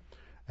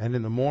 And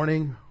in the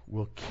morning,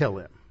 we'll kill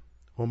him.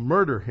 We'll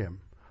murder him,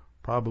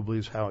 probably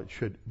is how it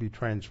should be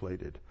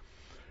translated.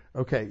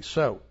 Okay,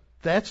 so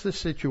that's the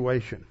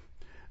situation.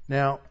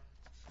 Now,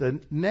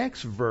 the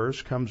next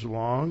verse comes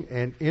along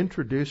and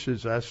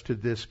introduces us to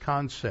this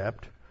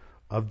concept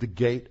of the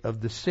gate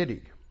of the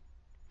city.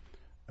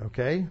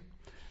 Okay?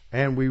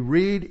 And we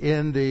read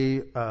in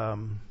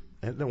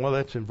that's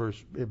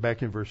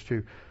back in verse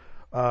 2.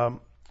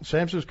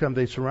 Samson's come,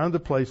 they surround the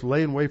place,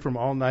 lay in wait for him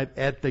all night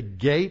at the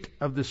gate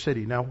of the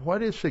city. Now,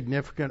 what is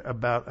significant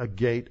about a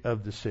gate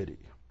of the city?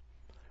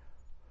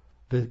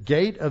 The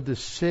gate of the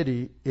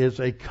city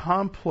is a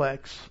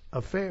complex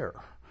affair.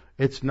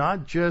 It's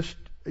not just,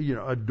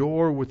 a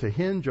door with a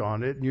hinge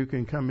on it and you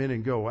can come in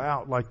and go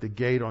out like the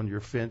gate on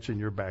your fence in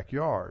your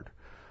backyard.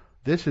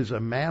 This is a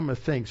mammoth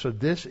thing. So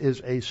this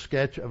is a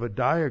sketch of a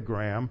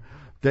diagram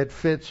that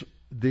fits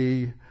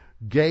the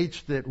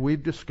gates that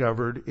we've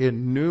discovered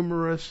in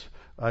numerous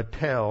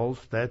tells,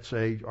 that's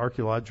a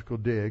archaeological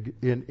dig,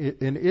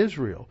 in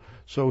Israel.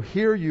 So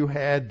here you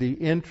had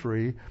the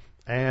entry,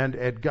 and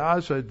at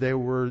Gaza there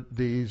were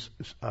these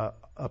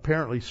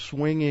apparently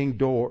swinging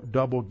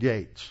double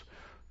gates.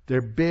 They're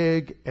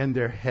big and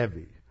they're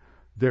heavy.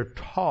 They're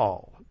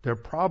tall. They're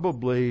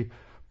probably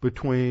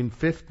between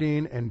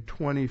 15 and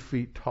 20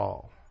 feet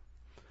tall.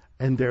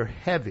 and they're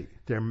heavy,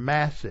 they're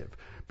massive,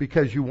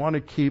 because you want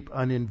to keep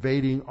an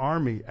invading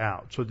army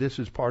out. So this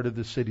is part of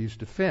the city's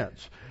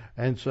defense.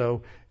 And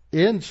so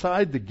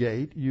inside the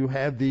gate, you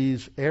have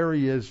these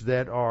areas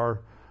that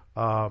are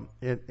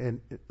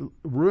in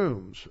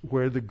rooms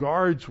where the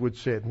guards would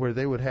sit, where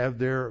they would have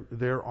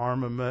their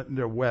armament and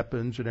their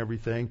weapons and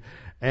everything.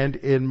 And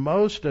in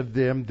most of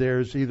them,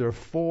 there's either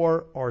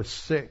 4 or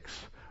 6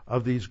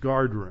 of these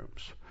guard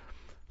rooms.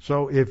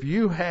 So if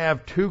you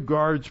have 2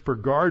 guards per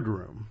guard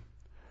room,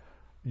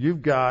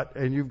 you've got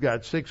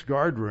 6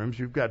 guard rooms,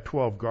 you've got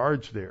 12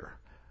 guards there.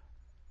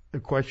 The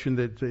question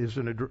that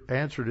isn't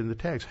answered in the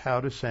text: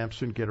 how does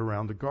Samson get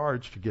around the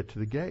guards to get to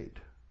the gate?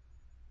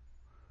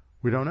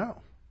 We don't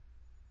know.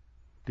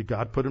 Did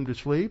God put him to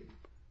sleep?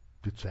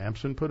 Did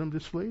Samson put him to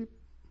sleep?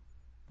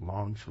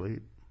 Long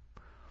sleep.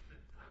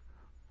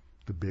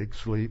 The big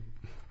sleep.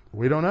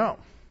 We don't know.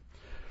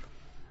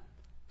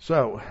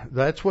 So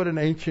that's what an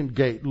ancient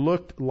gate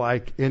looked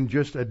like in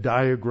just a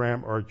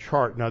diagram or a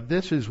chart. Now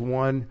this is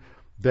one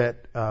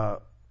that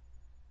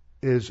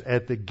is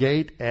at the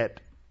gate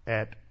at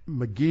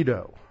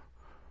Megiddo.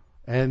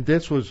 And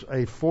this was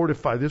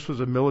this was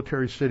a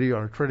military city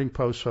on a trading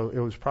post, so it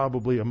was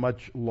probably a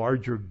much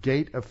larger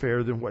gate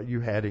affair than what you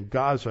had in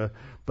Gaza.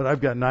 But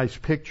I've got nice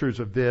pictures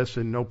of this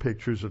and no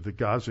pictures of the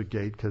Gaza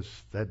gate because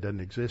that doesn't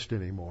exist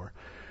anymore.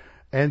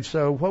 And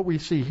so what we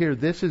see here,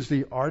 this is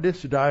the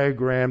artist's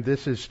diagram.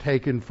 This is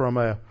taken from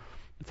a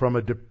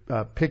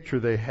picture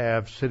they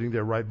have sitting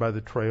there right by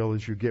the trail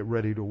as you get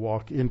ready to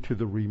walk into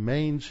the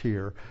remains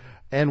here.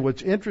 And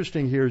what's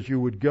interesting here is you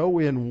would go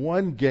in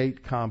one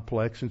gate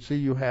complex and see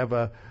you have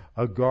a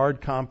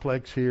guard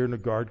complex here and a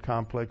guard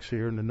complex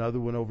here and another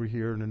one over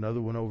here and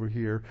another one over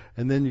here.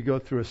 And then you go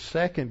through a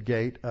second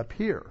gate up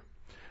here.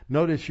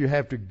 Notice you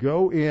have to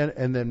go in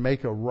and then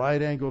make a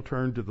right angle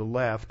turn to the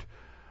left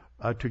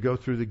to go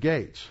through the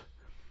gates.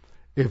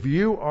 If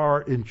you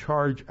are in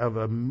charge of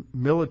a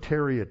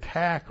military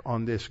attack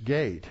on this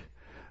gate,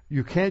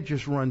 you can't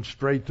just run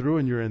straight through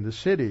and you're in the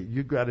city.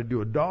 You've got to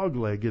do a dog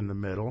leg in the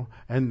middle,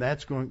 and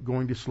that's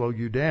going to slow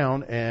you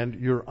down, and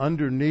you're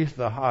underneath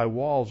the high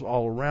walls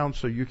all around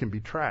so you can be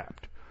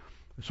trapped.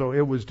 So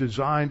it was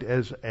designed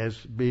as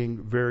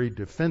being very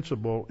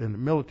defensible in the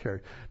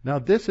military. Now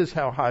this is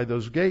how high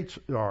those gates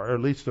are, or at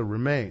least the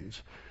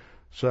remains.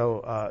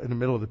 So in the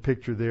middle of the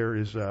picture there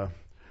is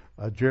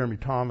Jeremy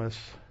Thomas,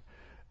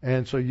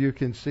 and so you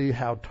can see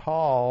how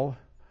tall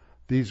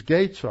these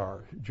gates are.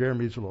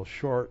 Jeremy's a little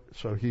short,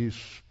 so he's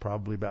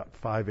probably about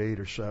 5'8"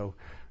 or so.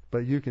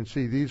 But you can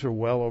see these are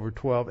well over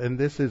 12, and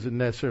this isn't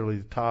necessarily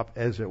the top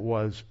as it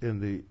was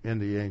in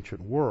the ancient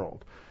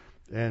world.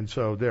 And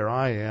so there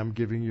I am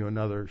giving you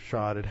another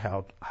shot at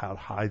how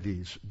high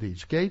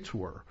these gates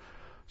were.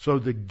 So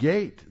the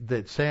gate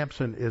that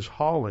Samson is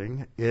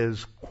hauling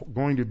is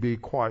going to be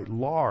quite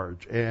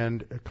large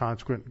and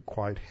consequently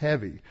quite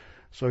heavy.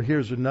 So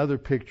here's another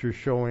picture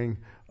showing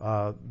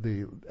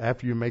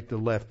after you make the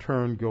left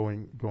turn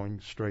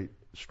going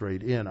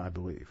straight in, I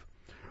believe.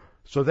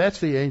 So that's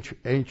the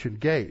ancient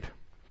gate.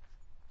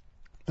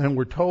 And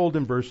we're told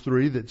in verse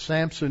 3 that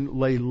Samson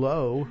lay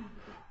low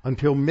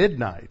until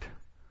midnight.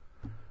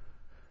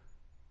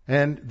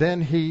 And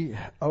then he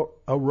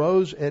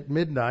arose at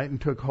midnight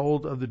and took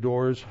hold of the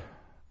doors,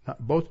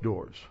 both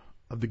doors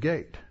of the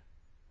gate.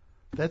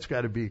 That's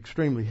got to be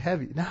extremely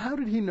heavy. Now, how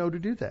did he know to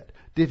do that?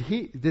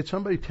 Did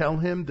somebody tell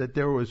him that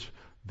there was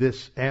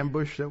this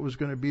ambush that was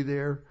going to be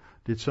there?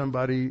 Did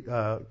somebody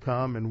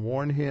come and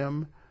warn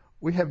him?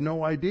 We have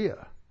no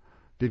idea.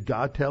 Did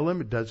God tell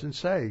him? It doesn't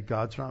say.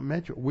 God's not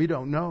mentioned. We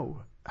don't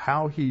know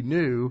how he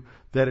knew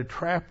that a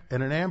trap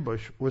and an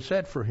ambush was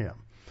set for him.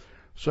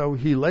 So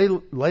he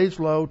lays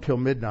low till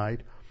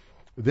midnight.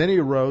 Then he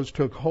arose,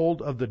 took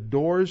hold of the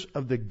doors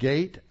of the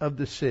gate of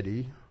the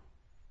city,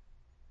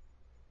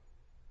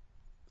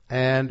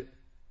 and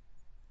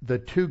the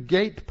 2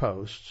 gate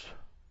posts,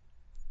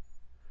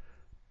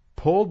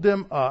 pulled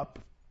them up,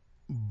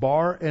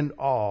 bar and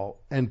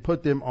all, and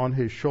put them on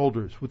his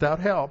shoulders without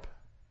help.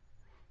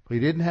 He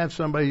didn't have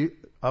somebody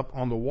up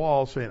on the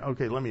wall saying,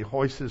 okay, let me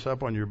hoist this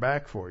up on your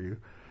back for you.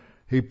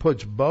 He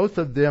puts both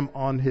of them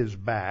on his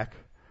back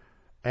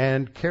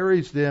and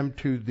carries them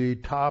to the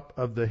top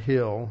of the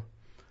hill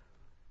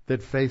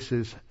that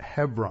faces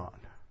Hebron.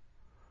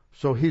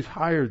 So he's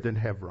higher than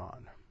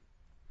Hebron.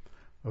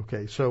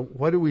 Okay, so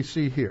what do we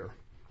see here?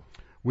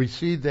 We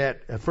see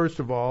that, first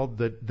of all,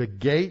 the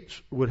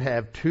gates would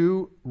have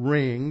 2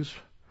 rings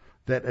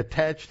that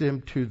attached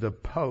them to the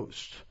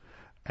posts,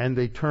 and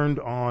they turned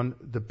on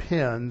the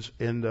pins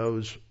in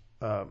those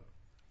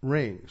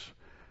rings.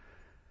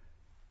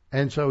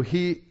 And so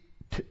he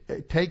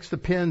takes the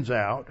pins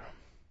out,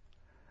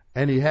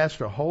 and he has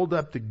to hold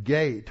up the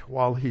gate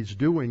while he's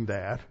doing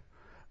that,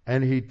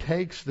 and he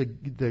takes the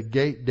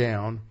gate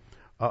down,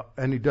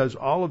 and he does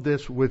all of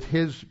this with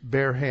his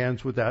bare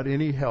hands without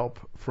any help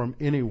from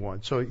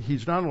anyone. So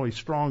he's not only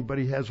strong, but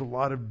he has a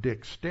lot of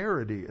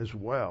dexterity as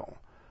well.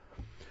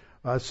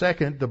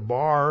 Second, the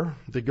bar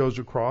that goes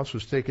across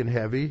was thick and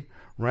heavy,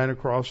 ran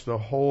across the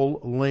whole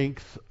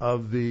length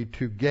of the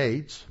 2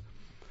 gates.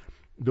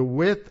 The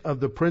width of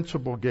the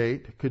principal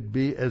gate could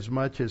be as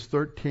much as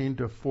 13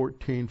 to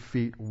 14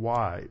 feet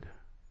wide.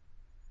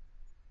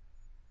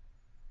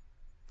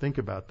 Think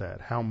about that.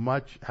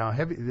 How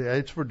heavy?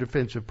 It's for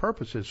defensive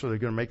purposes, so they're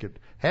going to make it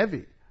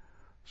heavy,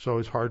 so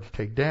it's hard to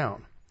take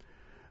down.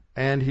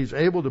 And he's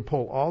able to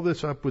pull all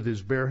this up with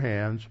his bare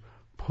hands,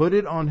 put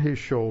it on his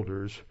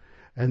shoulders,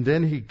 and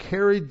then he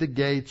carried the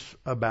gates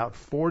about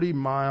 40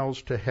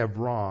 miles to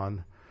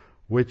Hebron,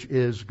 which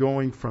is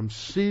going from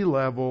sea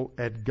level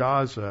at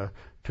Gaza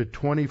to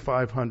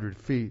 2,500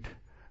 feet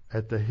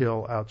at the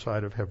hill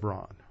outside of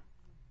Hebron.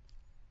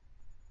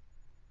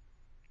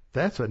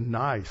 That's a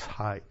nice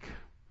hike.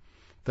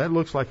 That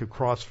looks like a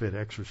CrossFit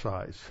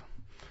exercise.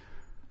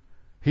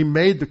 He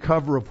made the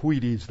cover of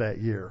Wheaties that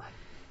year.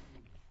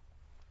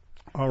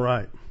 All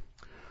right.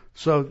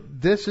 So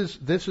this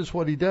is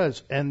what he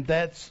does, and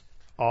that's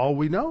all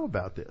we know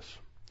about this.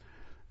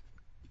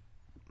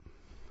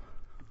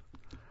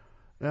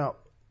 Now,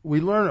 we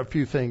learn a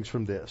few things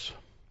from this.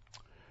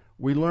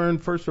 We learn,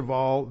 first of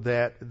all,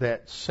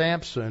 that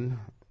Samson,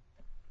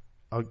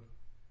 I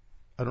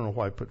don't know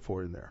why I put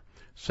 4 in there.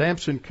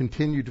 Samson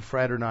continued to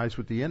fraternize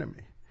with the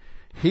enemy.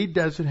 He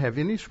doesn't have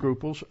any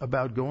scruples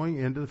about going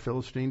into the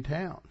Philistine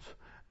towns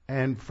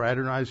and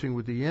fraternizing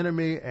with the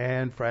enemy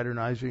and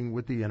fraternizing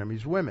with the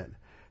enemy's women.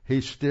 He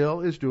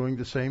still is doing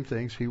the same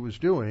things he was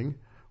doing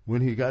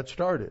when he got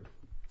started.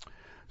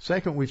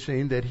 Second, we've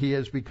seen that he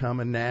has become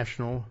a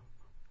national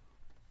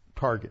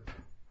target.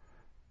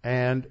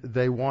 And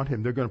they want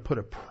him. They're going to put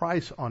a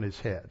price on his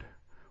head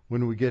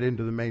when we get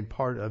into the main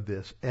part of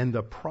this. And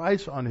the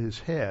price on his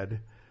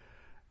head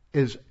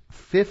is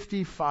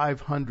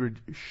 5,500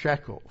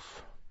 shekels.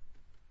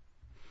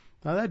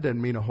 Now, that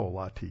doesn't mean a whole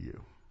lot to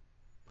you.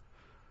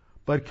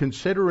 But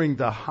considering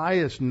the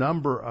highest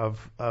number of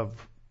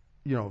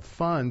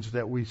funds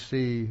that we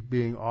see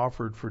being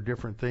offered for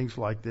different things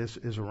like this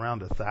is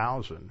around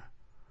 1,000,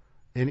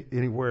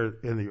 anywhere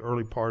in the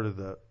early part of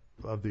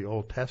the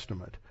Old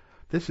Testament.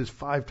 This is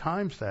 5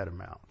 times that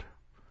amount.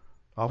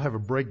 I'll have a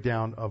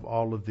breakdown of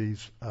all of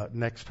these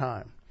next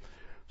time.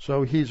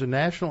 So he's a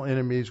national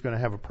enemy. He's going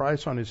to have a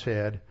price on his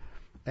head,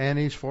 and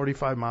he's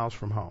 45 miles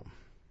from home.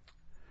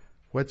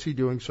 What's he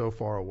doing so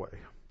far away?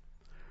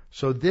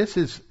 So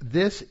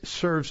this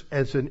serves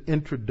as an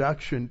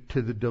introduction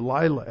to the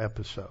Delilah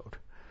episode.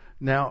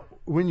 Now,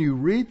 when you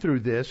read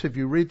through this, if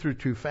you read through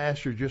too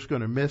fast, you're just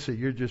going to miss it.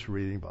 You're just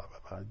reading blah,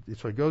 blah, blah.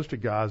 So he goes to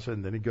Gaza,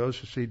 and then he goes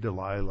to see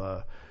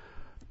Delilah.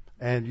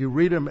 And you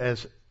read them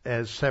as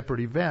separate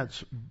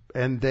events,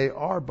 and they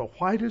are, but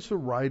why does the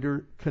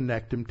writer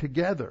connect them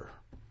together?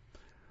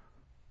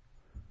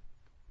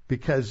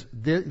 Because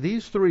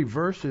these 3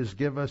 verses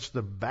give us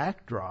the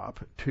backdrop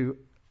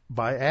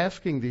by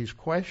asking these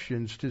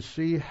questions to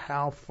see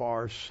how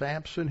far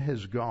Samson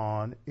has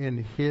gone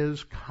in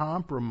his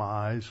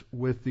compromise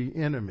with the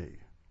enemy,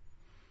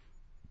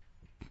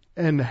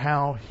 and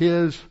how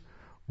his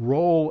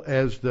role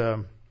as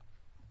the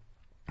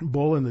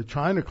bull in the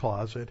china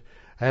closet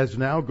has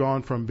now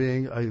gone from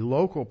being a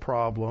local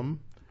problem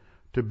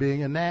to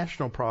being a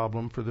national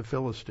problem for the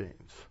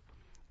Philistines.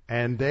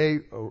 And they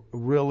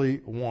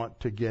really want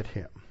to get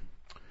him.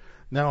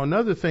 Now,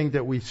 another thing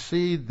that we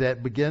see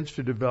that begins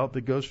to develop,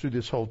 that goes through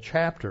this whole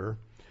chapter,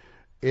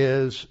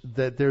 is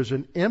that there's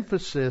an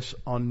emphasis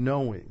on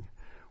knowing.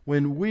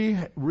 When we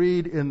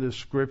read in the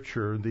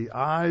Scripture, the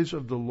eyes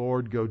of the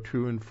Lord go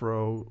to and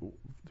fro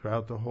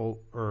throughout the whole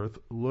earth,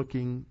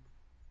 looking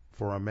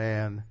for a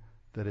man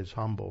that is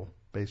humble,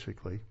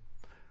 basically.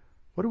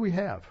 What do we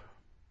have?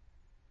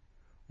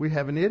 We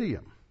have an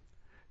idiom.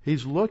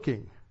 He's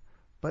looking,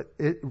 but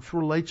it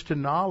relates to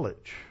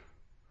knowledge.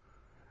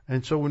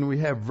 And so when we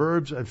have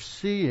verbs of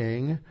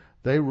seeing,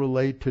 they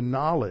relate to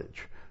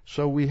knowledge.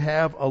 So we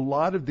have a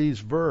lot of these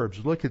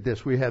verbs. Look at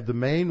this. We have the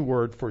main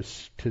word for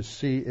to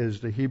see is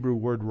the Hebrew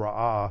word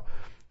ra'ah,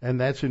 and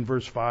that's in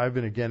verse 5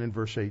 and again in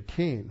verse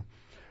 18.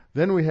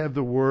 Then we have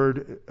the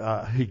word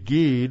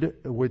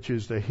higid, which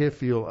is the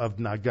hifil of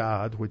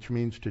nagad, which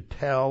means to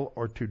tell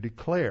or to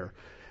declare.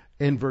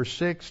 In verse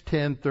 6,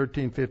 10,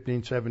 13,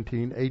 15,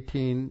 17,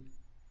 18,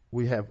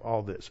 we have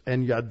all this.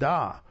 And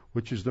yada,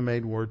 which is the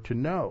main word to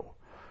know.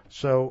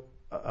 So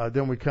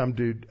then we come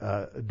to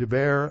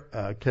deber,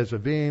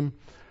 kezavim,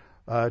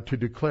 to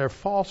declare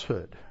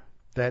falsehood.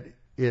 That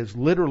is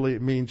literally,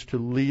 it means to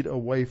lead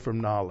away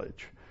from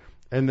knowledge.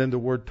 And then the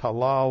word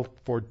talal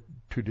for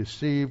to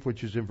deceive,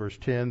 which is in verse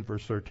 10,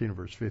 verse 13, and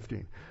verse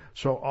 15.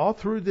 So all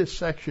through this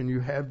section, you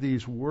have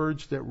these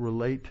words that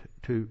relate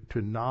to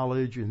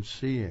knowledge and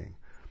seeing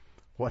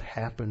what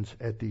happens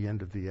at the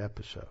end of the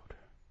episode.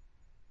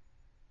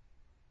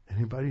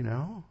 Anybody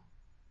know?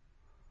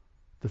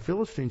 The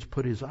Philistines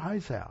put his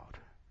eyes out.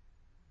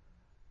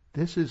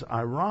 This is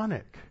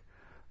ironic.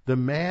 The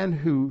man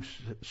who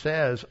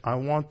says, I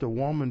want the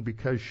woman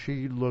because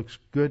she looks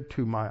good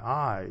to my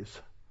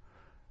eyes,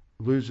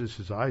 loses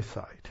his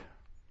eyesight.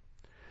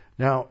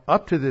 Now,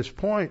 up to this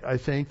point, I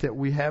think that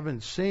we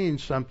haven't seen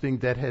something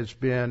that has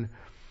been,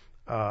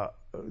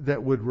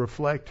 that would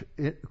reflect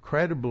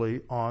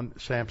credibly on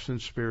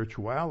Samson's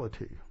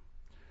spirituality.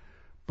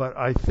 But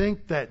I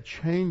think that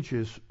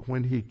changes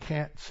when he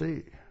can't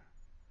see.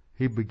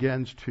 He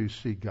begins to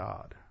see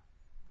God.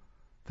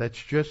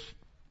 That's just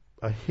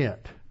a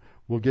hint.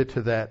 We'll get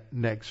to that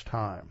next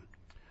time.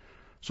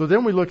 So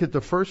then we look at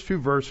the first two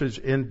verses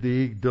in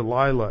the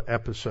Delilah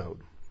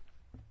episode.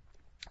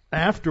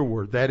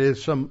 Afterward, that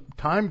is, some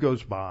time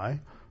goes by,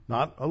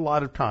 not a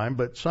lot of time,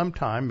 but some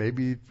time,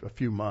 maybe a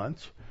few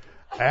months.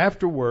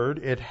 Afterward,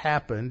 it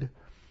happened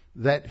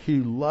that he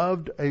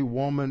loved a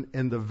woman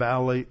in the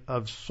valley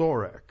of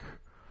Sorek.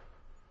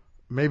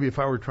 Maybe if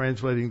I were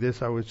translating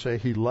this, I would say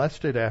he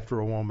lusted after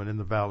a woman in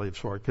the valley of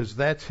Sorek, because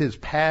that's his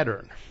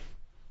pattern.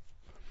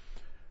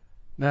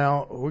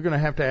 Now, we're going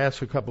to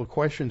ask a couple of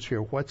questions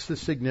here. What's the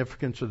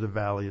significance of the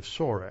valley of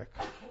Sorek?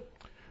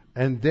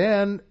 And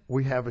then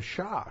we have a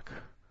shock,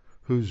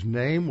 whose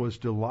name was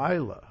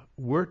Delilah.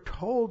 We're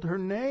told her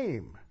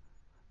name.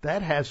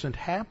 That hasn't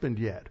happened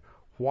yet.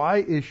 Why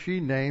is she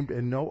named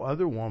and no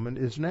other woman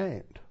is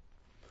named?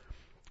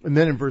 And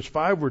then in verse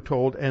 5 we're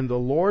told, and the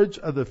lords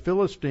of the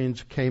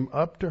Philistines came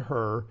up to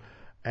her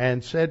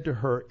and said to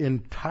her,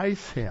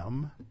 entice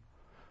him,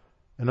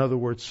 in other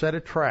words, set a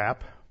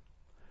trap,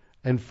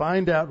 and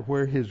find out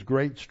where his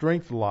great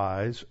strength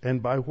lies,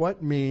 and by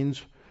what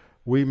means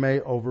we may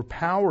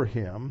overpower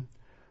him,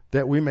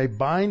 that we may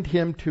bind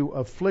him to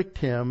afflict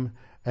him,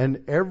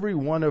 and every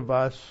one of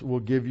us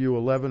will give you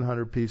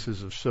 1,100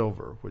 pieces of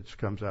silver, which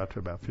comes out to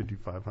about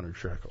 5,500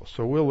 shekels.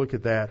 So we'll look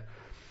at that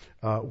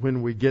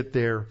when we get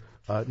there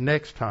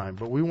next time.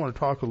 But we want to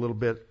talk a little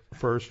bit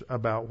first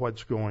about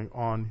what's going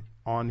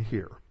on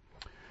here.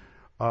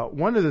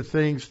 One of the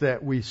things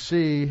that we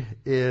see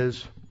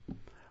is,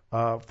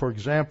 for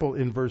example,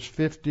 in verse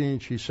 15,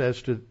 she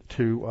says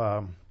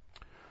to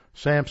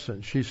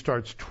Samson, she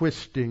starts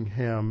twisting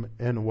him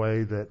in a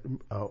way that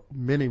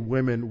many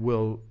women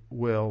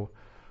will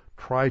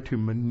try to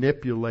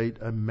manipulate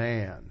a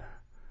man.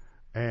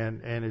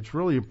 And it's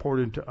really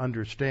important to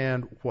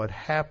understand what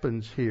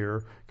happens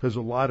here, because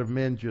a lot of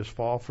men just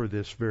fall for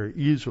this very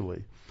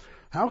easily.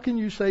 How can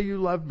you say you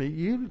love me?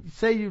 You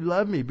say you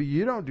love me, but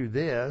you don't do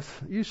this.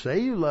 You say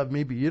you love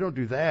me, but you don't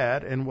do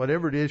that. And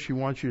whatever it is she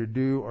wants you to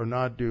do or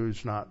not do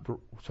is not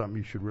something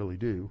you should really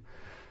do.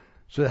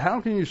 So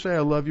how can you say I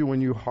love you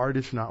when your heart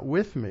is not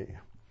with me?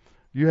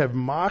 You have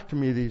mocked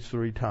me these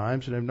 3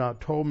 times and have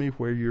not told me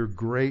where your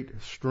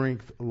great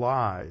strength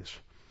lies.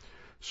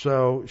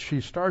 So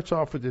she starts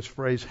off with this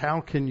phrase,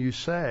 how can you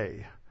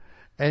say?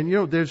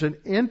 And, there's an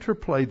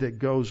interplay that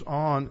goes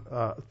on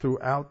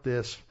throughout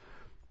this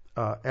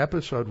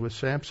episode with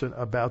Samson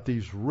about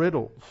these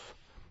riddles.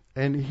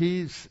 And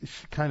he's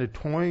kind of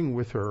toying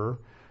with her.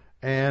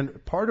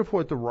 And part of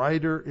what the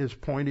writer is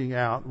pointing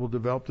out, we'll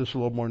develop this a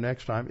little more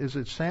next time, is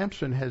that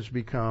Samson has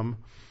become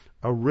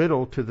a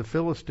riddle to the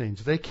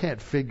Philistines. They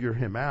can't figure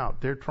him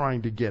out. They're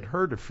trying to get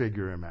her to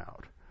figure him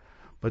out.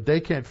 But they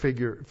can't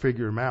figure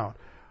him out.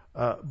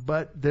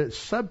 But the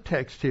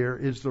subtext here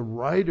is the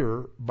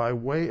writer, by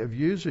way of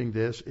using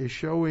this, is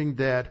showing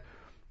that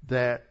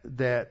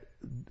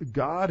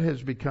God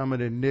has become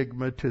an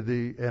enigma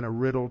and a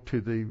riddle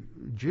to the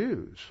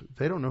Jews.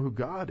 They don't know who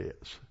God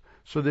is.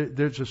 So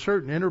there's a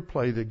certain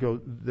interplay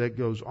that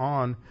goes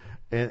on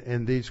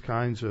in these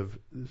kinds of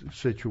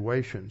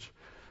situations.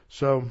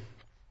 So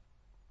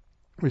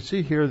we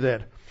see here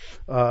that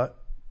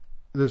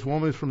this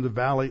woman is from the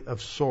valley of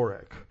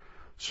Sorek.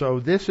 So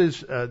this is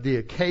the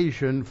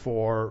occasion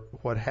for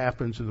what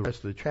happens in the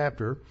rest of the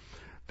chapter,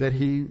 that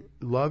he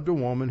loved a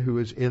woman who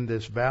is in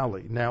this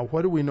valley. Now,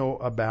 what do we know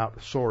about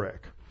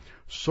Sorek?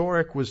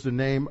 Sorek was the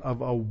name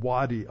of a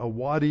wadi. A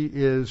wadi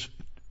is,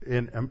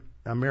 in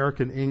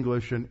American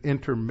English, an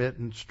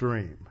intermittent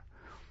stream.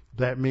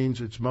 That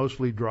means it's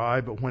mostly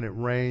dry, but when it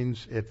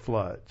rains, it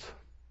floods.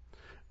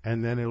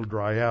 And then it'll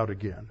dry out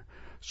again.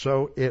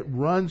 So it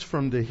runs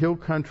from the hill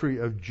country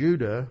of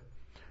Judah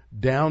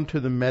down to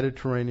the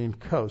Mediterranean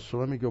coast. So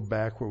let me go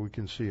back where we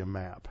can see a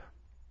map.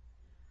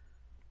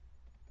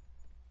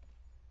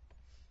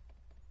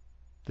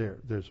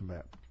 There's a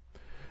map.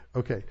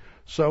 Okay,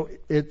 so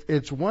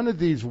it's one of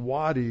these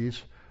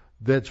wadis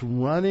that's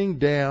running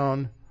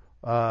down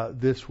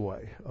this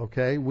way.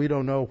 Okay, we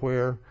don't know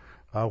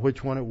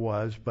which one it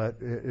was, but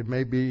it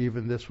may be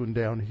even this one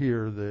down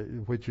here,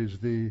 which is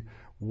the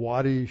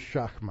Wadi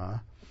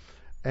Shachma,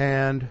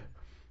 and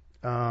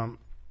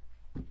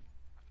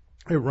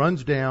it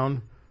runs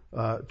down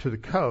to the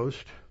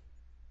coast,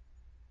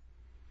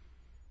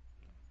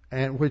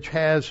 and which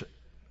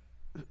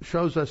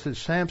shows us that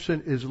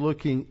Samson is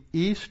looking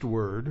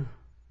eastward,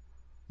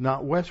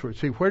 not westward.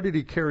 See, where did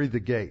he carry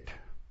the gate?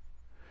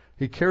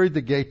 He carried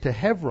the gate to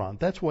Hebron.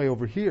 That's way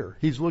over here.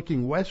 He's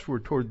looking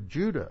westward toward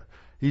Judah.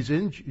 He's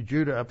in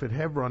Judah up at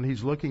Hebron.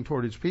 He's looking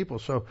toward his people.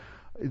 So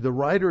the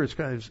writer is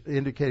kind of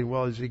indicating,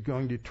 well, is he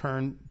going to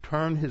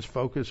turn his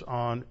focus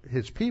on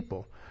his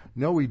people?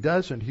 No, he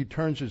doesn't. He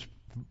turns his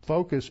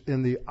focus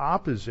in the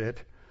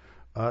opposite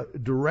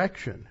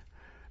direction.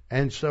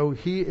 And so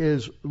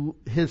his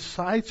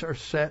sights are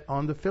set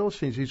on the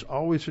Philistines. He's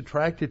always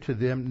attracted to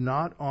them,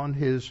 not on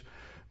his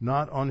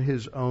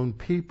own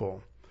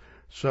people.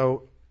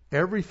 So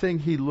everything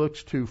he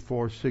looks to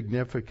for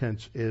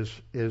significance is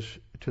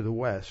to the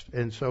west.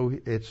 And so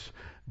it's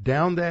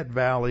down that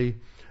valley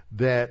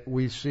that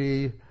we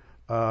see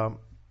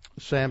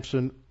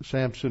Samson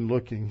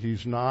looking.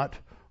 He's not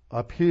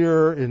up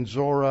here in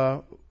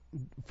Zorah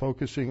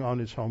focusing on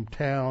his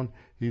hometown.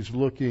 He's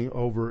looking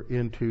over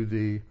into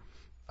the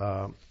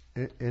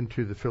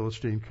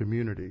Philistine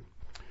community.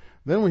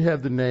 Then we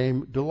have the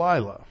name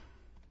Delilah.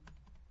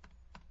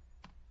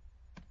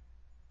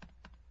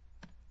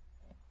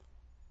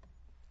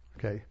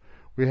 Okay,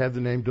 we have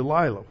the name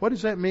Delilah. What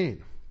does that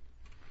mean?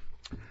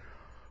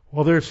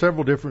 Well, there are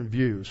several different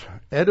views.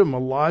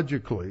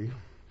 Etymologically,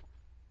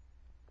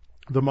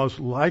 the most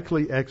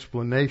likely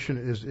explanation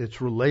is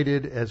it's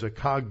related as a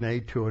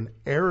cognate to an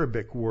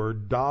Arabic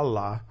word,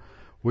 dala,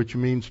 which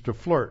means to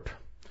flirt.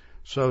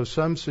 So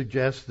some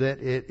suggest that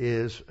it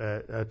is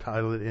a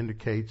title that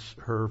indicates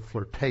her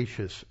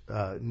flirtatious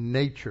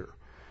nature.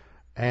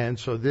 And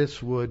so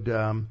this would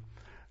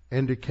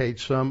indicate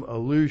some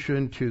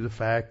allusion to the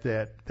fact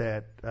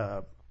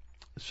that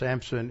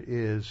Samson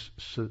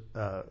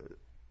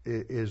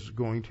is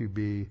going to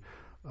be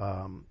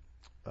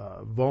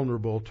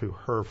vulnerable to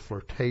her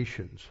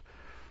flirtations.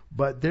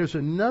 But there's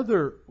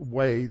another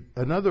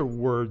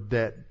word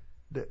that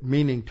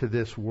meaning to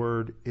this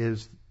word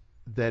is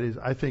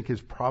I think is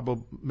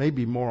probably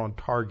maybe more on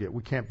target.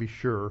 We can't be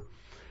sure,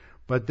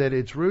 but that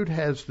its root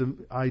has the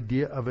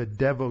idea of a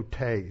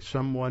devotee,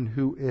 someone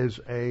who is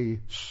a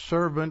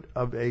servant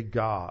of a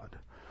god,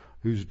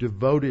 who's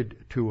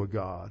devoted to a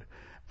god.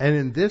 And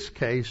in this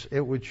case,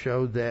 it would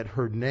show that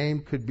her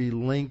name could be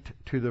linked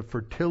to the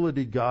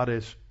fertility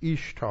goddess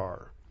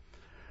Ishtar.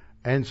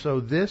 And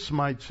so this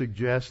might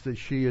suggest that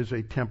she is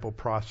a temple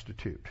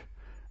prostitute.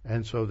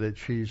 And so that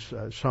she's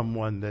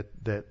someone that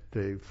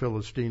the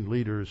Philistine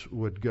leaders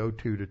would go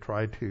to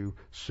try to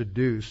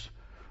seduce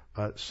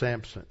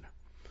Samson.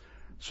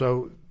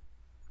 So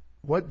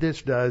what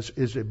this does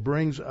is it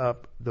brings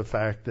up the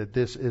fact that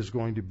this is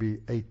going to be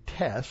a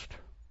test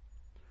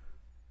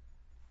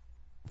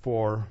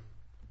for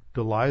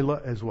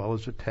Delilah as well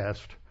as a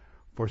test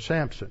for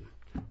Samson.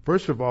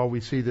 First of all,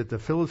 we see that the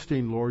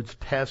Philistine lords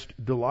test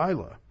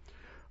Delilah.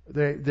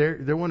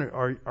 They're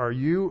wondering, are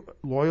you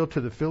loyal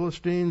to the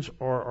Philistines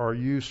or are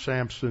you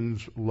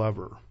Samson's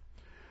lover?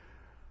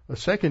 A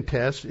second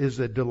test is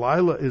that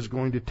Delilah is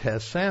going to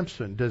test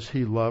Samson. Does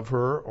he love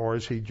her or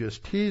is he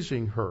just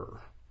teasing her?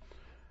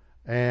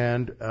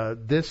 And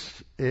this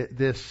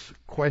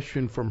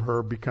question from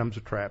her becomes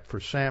a trap for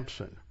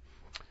Samson.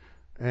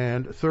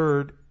 And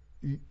third,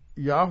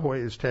 Yahweh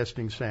is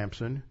testing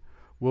Samson.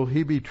 Will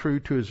he be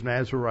true to his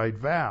Nazirite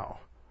vow?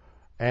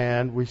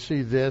 And we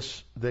see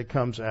this that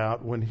comes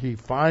out when he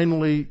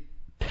finally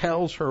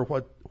tells her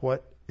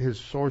what his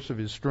source of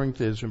his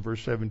strength is in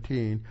verse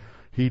 17.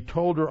 He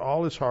told her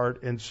all his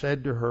heart and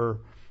said to her,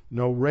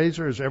 no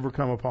razor has ever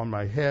come upon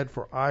my head,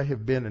 for I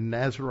have been a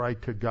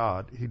Nazirite to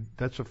God.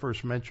 That's the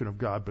first mention of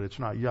God, but it's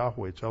not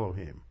Yahweh, it's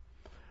Elohim.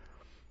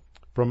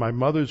 From my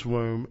mother's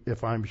womb,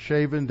 if I'm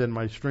shaven, then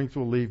my strength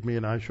will leave me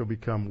and I shall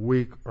become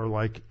weak or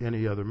like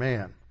any other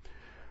man.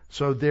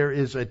 So there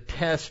is a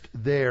test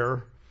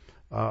there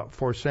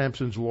for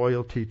Samson's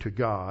loyalty to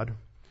God.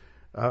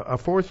 A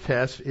fourth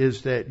test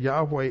is that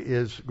Yahweh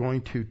is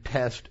going to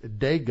test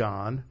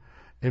Dagon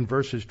in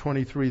verses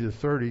 23 to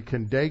 30.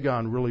 Can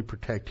Dagon really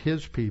protect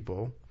his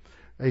people?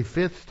 A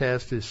fifth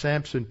test is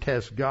Samson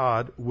tests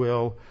God.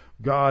 Will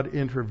God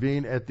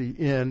intervene at the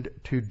end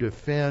to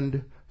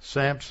defend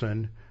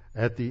Samson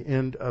at the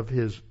end of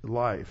his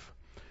life?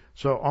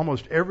 So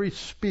almost every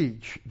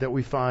speech that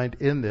we find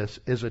in this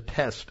is a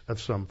test of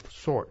some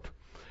sort.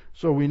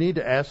 So we need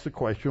to ask the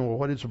question, well,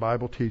 what does the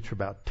Bible teach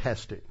about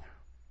testing?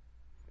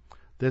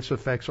 This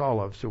affects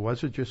all of us. It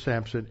wasn't just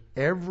Samson.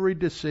 Every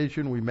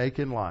decision we make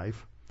in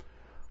life,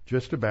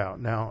 just about.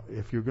 Now,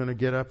 if you're going to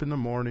get up in the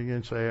morning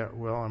and say,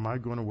 well, am I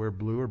going to wear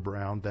blue or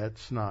brown?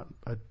 That's not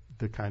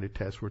the kind of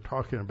test we're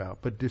talking about.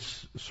 But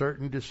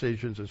certain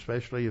decisions,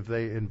 especially if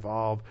they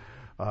involve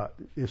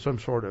some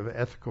sort of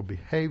ethical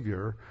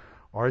behavior,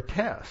 are a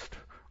test.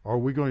 Are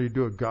we going to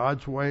do it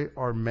God's way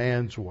or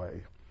man's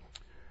way?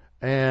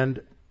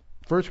 And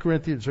 1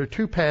 Corinthians, there are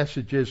two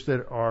passages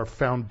that are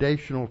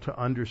foundational to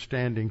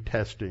understanding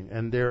testing,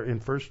 and they're in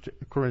 1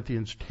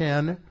 Corinthians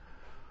 10,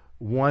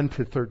 1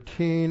 to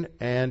 13,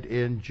 and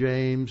in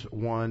James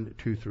 1,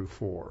 2 through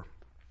 4.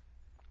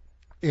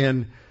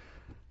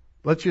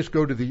 Let's just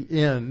go to the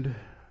end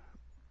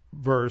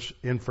verse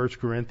in 1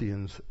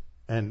 Corinthians,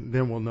 and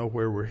then we'll know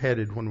where we're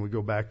headed when we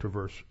go back to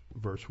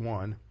verse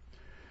 1.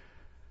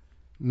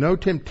 No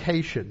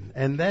temptation,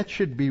 and that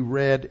should be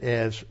read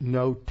as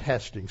no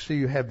testing. See,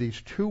 you have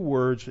these two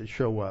words that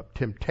show up.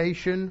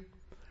 Temptation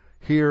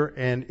here,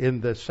 and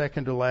in the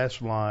second to last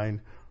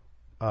line,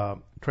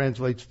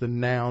 translates the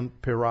noun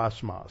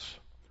perasmos,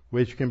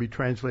 which can be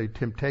translated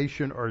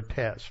temptation or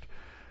test.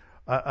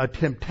 A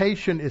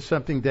temptation is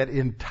something that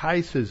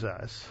entices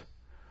us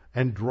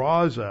and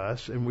draws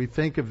us, and we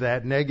think of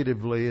that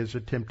negatively as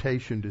a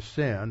temptation to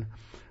sin.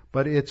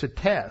 But it's a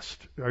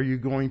test. You're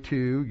going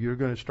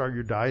to start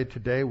your diet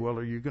today? Well,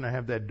 are you going to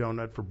have that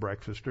donut for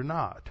breakfast or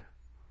not?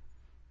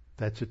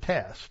 That's a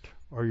test.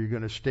 Are you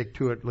going to stick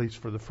to it at least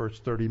for the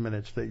first 30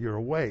 minutes that you're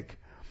awake?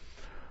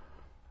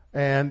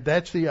 And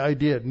that's the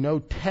idea. No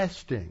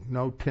testing,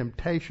 no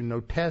temptation, no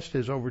test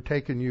has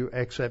overtaken you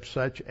except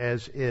such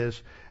as is.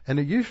 And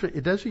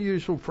it doesn't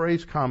use the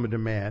phrase common to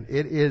man.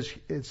 We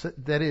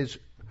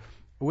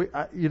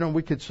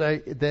could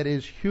say that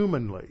is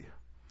humanly.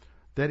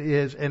 That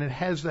is, and it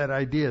has that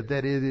idea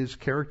that it is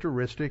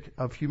characteristic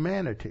of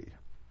humanity.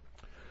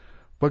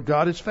 But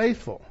God is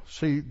faithful.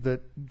 See,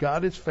 that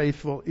God is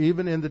faithful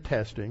even in the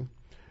testing,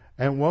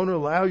 and won't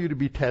allow you to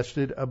be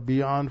tested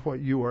beyond what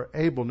you are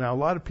able. Now, a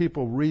lot of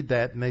people read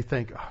that and they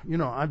think,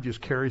 I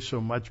just carry so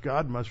much.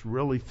 God must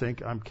really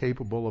think I'm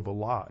capable of a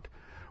lot.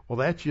 Well,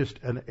 that's just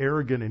an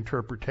arrogant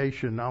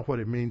interpretation, not what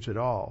it means at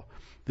all.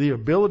 The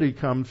ability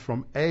comes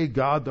from A,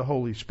 God the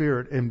Holy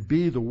Spirit, and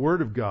B, the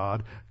Word of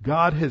God.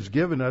 God has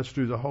given us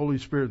through the Holy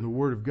Spirit and the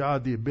Word of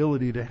God the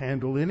ability to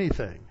handle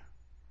anything.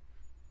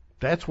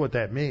 That's what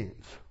that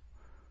means.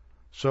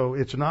 So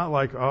it's not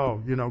like,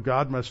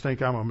 God must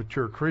think I'm a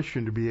mature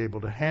Christian to be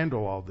able to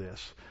handle all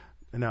this.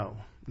 No,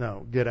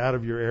 get out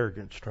of your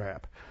arrogance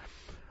trap.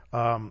 He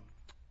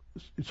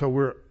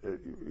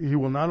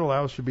will not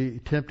allow us to be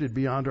tempted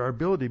beyond our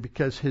ability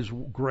because His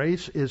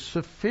grace is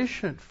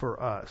sufficient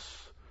for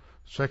us.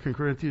 2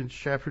 Corinthians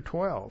chapter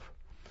 12.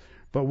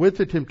 But with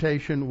the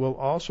temptation will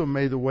also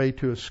make the way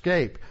to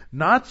escape,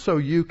 not so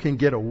you can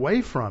get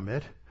away from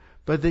it,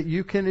 but that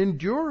you can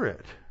endure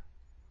it.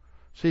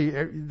 See,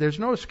 there's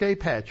no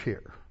escape hatch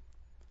here,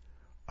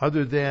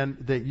 other than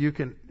that you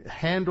can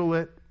handle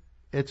it.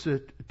 It's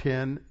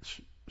 10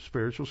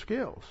 spiritual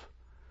skills,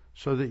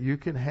 so that you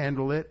can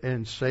handle it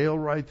and sail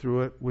right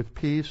through it with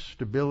peace,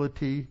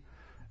 stability,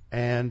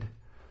 and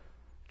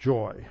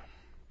joy.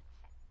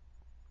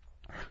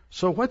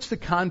 So what's the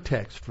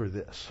context for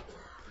this?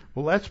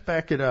 Well, let's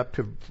back it up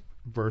to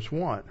verse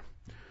 1.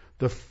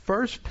 The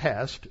first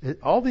test,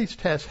 all these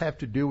tests have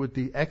to do with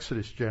the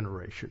Exodus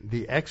generation,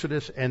 the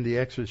Exodus and the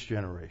Exodus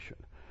generation.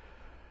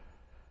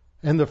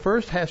 And the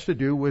first has to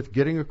do with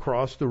getting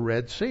across the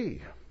Red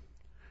Sea.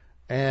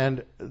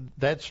 And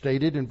that's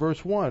stated in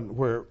verse 1,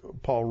 where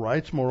Paul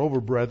writes,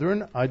 "Moreover,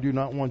 brethren, I do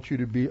not want you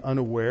to be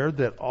unaware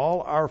that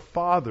all our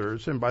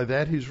fathers," and by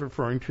that he's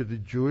referring to the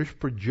Jewish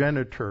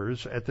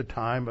progenitors at the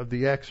time of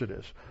the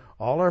Exodus,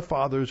 "all our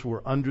fathers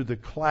were under the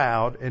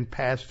cloud and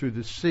passed through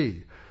the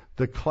sea."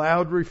 The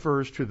cloud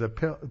refers to the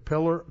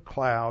pillar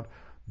cloud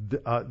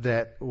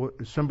that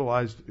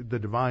symbolized the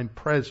divine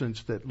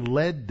presence that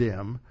led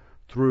them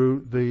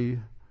through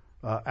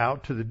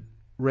out to the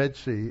Red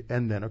Sea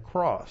and then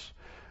across.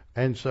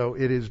 And so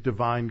it is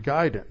divine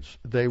guidance.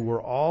 They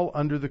were all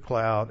under the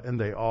cloud and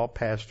they all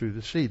passed through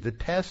the sea. The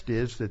test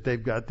is that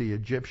they've got the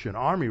Egyptian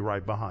army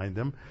right behind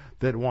them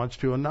that wants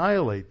to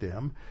annihilate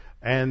them,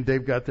 and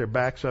they've got their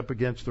backs up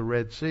against the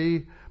Red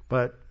Sea.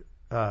 But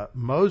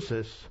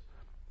Moses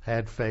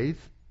had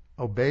faith,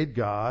 obeyed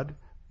God,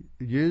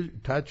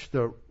 touched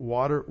the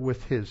water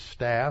with his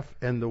staff,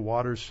 and the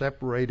water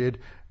separated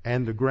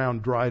and the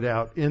ground dried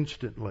out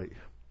instantly.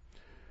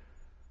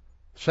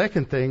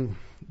 Second thing,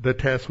 the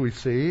test we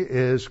see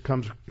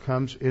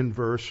comes in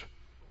verse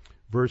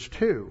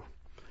 2.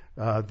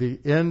 The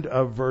end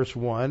of verse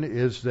 1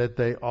 is that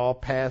they all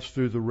passed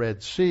through the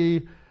Red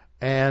Sea,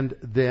 and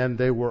then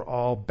they were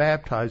all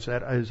baptized.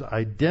 That is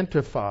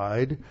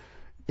identified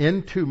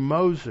into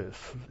Moses,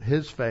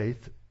 his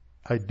faith,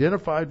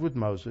 identified with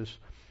Moses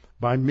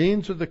by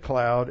means of the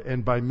cloud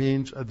and by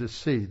means of the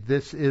sea.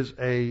 This is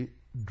a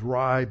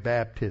dry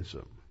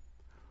baptism.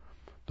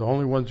 The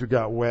only ones who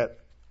got wet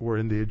were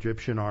in the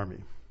Egyptian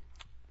army.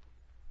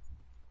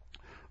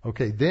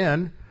 Okay,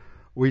 then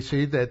we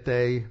see that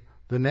the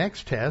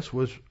next test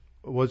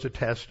was a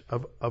test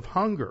of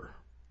hunger.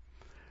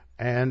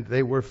 And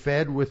they were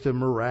fed with the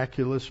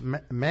miraculous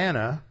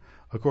manna,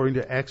 according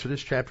to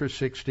Exodus chapter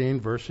 16,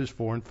 verses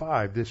 4 and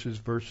 5. This is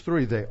verse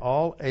 3. They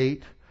all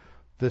ate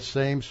the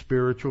same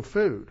spiritual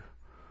food.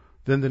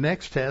 Then the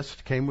next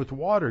test came with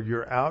water.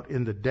 You're out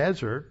in the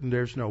desert and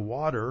there's no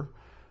water.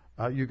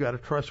 You got to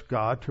trust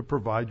God to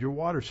provide your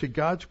water. See,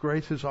 God's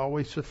grace is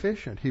always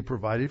sufficient. He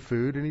provided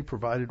food and He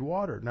provided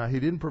water. Now, He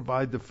didn't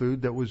provide the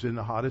food that was in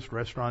the hottest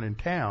restaurant in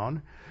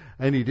town,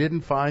 and He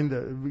didn't find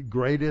the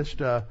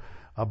greatest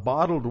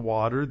bottled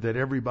water that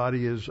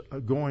everybody is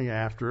going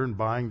after and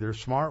buying their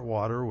smart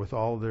water with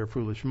all of their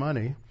foolish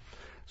money.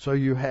 So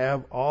you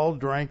have all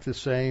drank the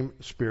same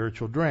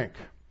spiritual drink.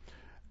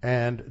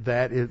 And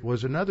that it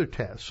was another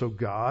test. So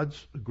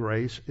God's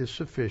grace is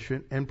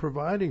sufficient in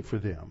providing for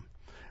them.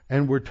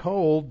 And we're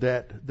told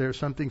that there's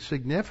something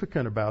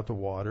significant about the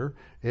water.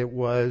 It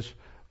was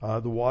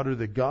the water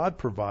that God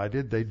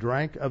provided. They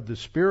drank of the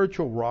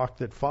spiritual rock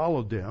that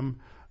followed them,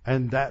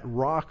 and that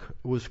rock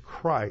was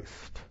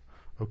Christ.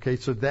 Okay,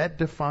 so that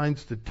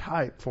defines the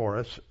type for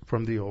us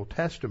from the Old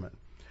Testament.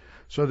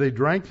 So they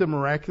drank the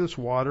miraculous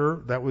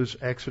water. That was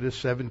Exodus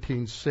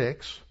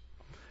 17:6.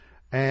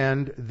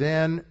 And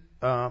then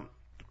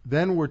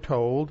we're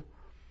told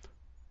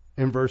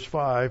in verse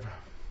 5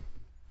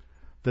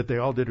 that they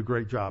all did a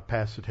great job,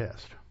 passed the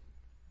test.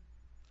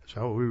 Is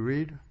that what we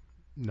read?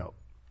 No.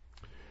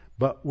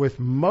 But with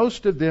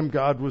most of them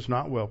God was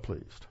not well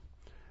pleased,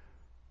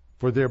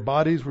 for their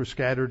bodies were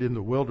scattered in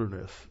the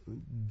wilderness.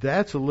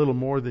 That's a little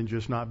more than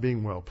just not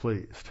being well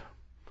pleased.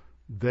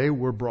 They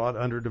were brought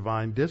under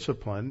divine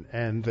discipline,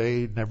 and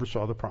they never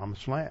saw the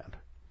promised land.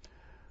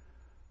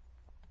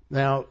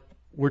 Now,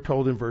 we're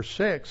told in verse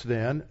 6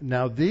 then,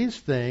 now these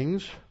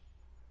things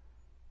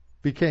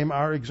became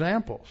our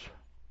examples.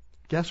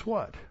 Guess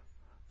what?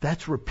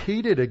 That's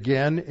repeated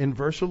again in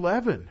verse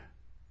 11.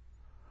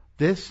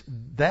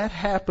 That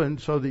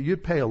happened so that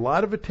you'd pay a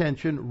lot of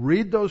attention,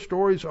 read those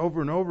stories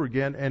over and over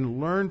again, and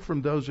learn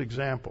from those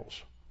examples.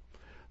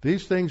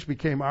 These things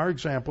became our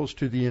examples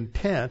to the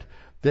intent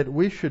that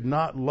we should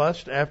not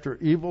lust after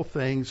evil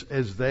things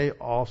as they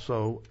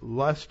also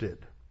lusted.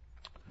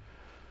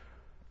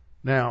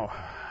 Now,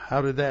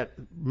 how did that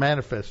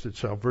manifest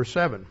itself? Verse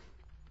 7.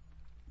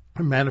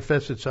 It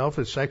manifests itself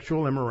as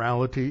sexual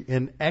immorality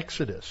in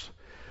Exodus.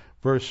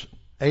 Verse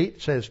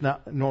 8 says,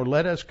 nor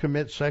let us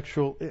commit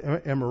sexual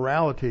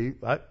immorality.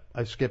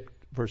 I skipped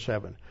verse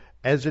 7.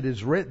 As it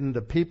is written,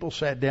 the people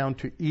sat down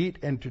to eat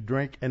and to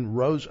drink and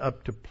rose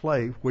up to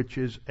play, which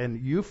is an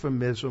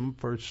euphemism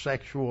for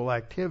sexual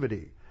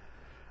activity.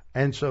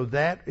 And so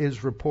that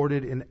is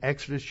reported in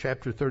Exodus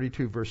chapter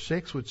 32, verse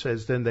 6, which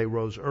says, then they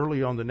rose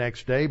early on the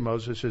next day.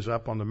 Moses is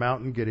up on the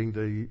mountain getting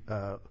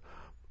the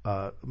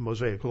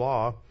Mosaic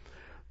law.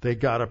 They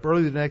got up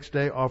early the next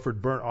day,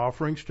 offered burnt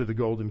offerings to the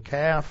golden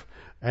calf,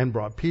 and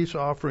brought peace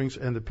offerings,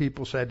 and the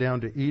people sat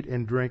down to eat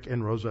and drink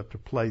and rose up to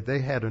play. They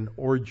had an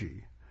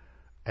orgy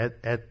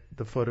at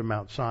the foot of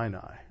Mount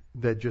Sinai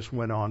that just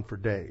went on for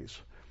days.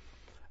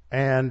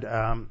 And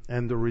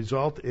the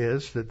result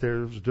is that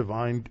there's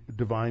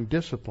divine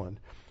discipline.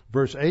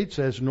 Verse 8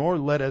 says, nor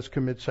let us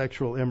commit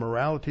sexual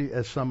immorality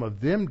as some of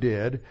them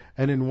did,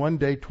 and in one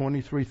day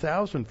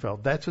 23,000 fell.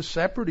 That's a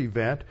separate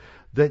event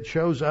that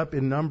shows up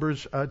in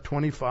Numbers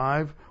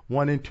 25,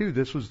 1 and 2.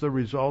 This was the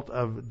result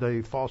of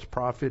the false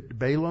prophet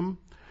Balaam,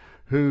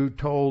 who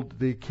told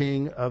the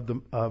king of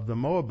the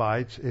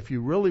Moabites, if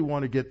you really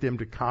want to get them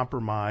to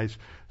compromise,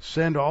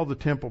 send all the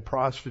temple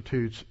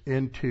prostitutes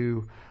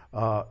into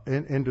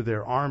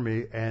their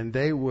army, and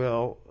they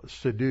will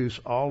seduce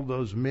all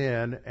those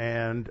men,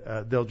 and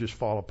they'll just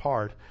fall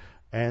apart.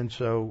 And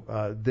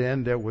so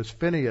then there was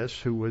Phinehas,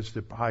 who was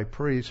the high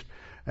priest,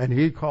 and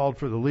he called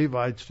for the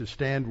Levites to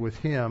stand with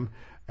him,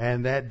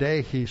 and that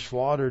day he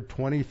slaughtered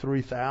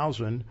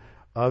 23,000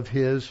 of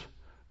his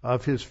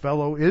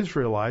fellow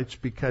Israelites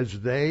because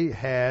they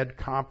had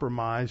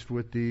compromised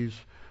with these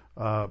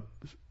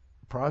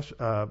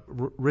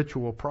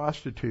ritual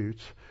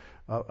prostitutes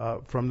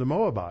from the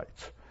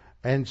Moabites.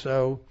 And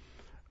so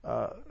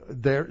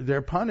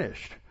they're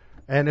punished.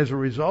 And as a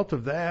result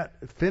of that,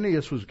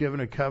 Phinehas was given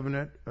a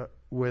covenant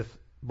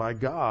by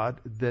God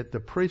that the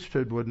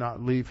priesthood would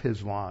not leave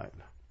his line.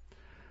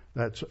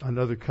 That's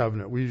another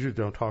covenant. We usually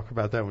don't talk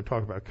about that when we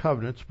talk about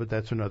covenants, but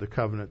that's another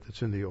covenant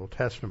that's in the Old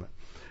Testament.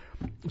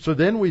 So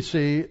then we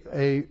see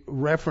a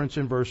reference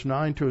in verse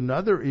 9 to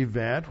another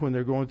event when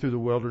they're going through the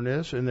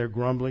wilderness and they're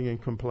grumbling and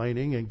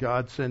complaining, and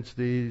God sends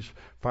these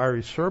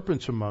fiery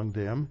serpents among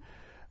them.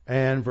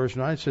 And verse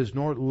 9 says,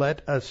 nor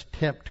let us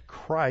tempt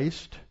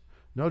Christ.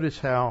 Notice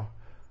how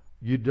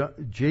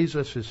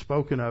Jesus is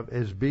spoken of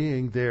as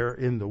being there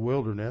in the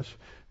wilderness.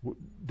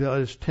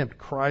 Let us tempt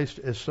Christ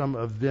as some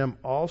of them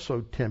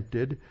also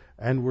tempted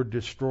and were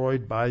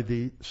destroyed by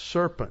the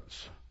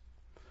serpents.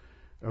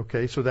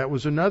 Okay, so that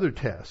was another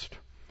test.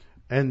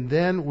 And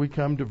then we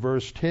come to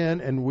verse 10,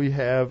 and we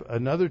have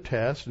another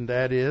test, and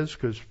that is,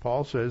 because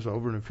Paul says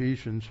over in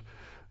Ephesians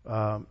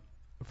 5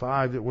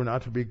 that we're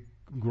not to be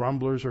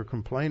grumblers or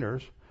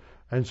complainers,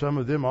 and some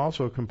of them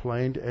also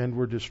complained and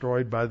were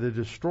destroyed by the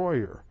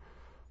destroyer.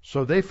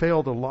 So they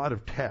failed a lot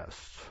of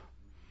tests.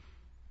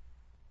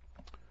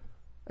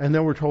 And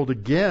then we're told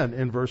again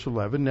in verse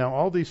 11, now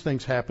all these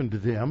things happened to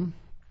them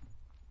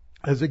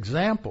as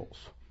examples,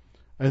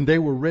 and they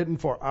were written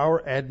for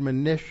our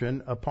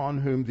admonition, upon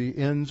whom the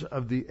ends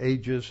of the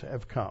ages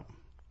have come.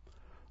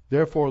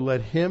 Therefore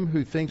let him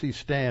who thinks he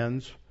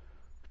stands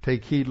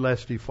take heed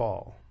lest he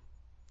fall.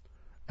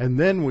 And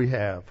then we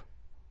have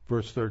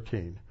verse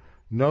 13,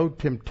 no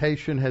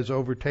temptation has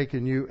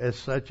overtaken you as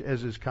such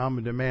as is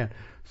common to man.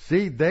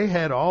 See, they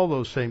had all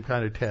those same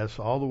kind of tests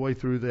all the way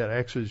through that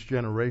Exodus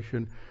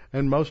generation,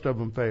 and most of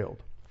them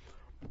failed.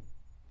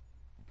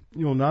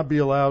 You will not be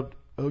allowed,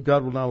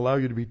 God will not allow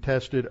you to be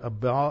tested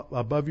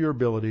above your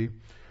ability,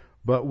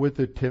 but with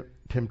the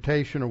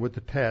temptation or with the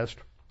test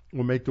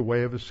will make the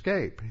way of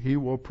escape. He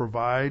will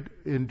provide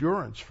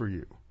endurance for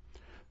you,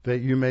 that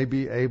you may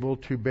be able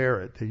to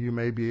bear it, that you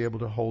may be able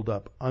to hold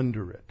up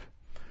under it.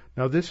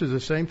 Now, this is the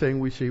same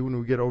thing we see when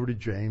we get over to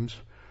James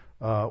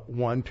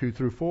 1, 2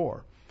 through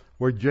 4,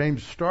 where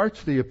James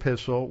starts the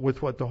epistle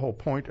with what the whole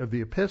point of the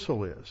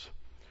epistle is.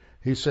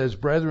 He says,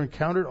 brethren,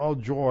 count it all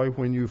joy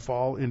when you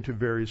fall into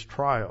various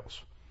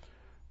trials,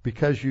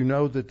 because you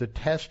know that the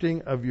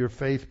testing of your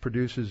faith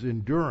produces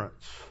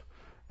endurance.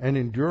 and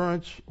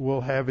endurance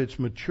will have its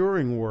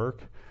maturing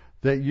work,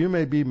 that you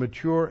may be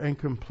mature and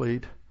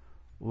complete,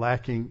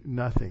 lacking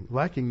nothing.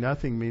 Lacking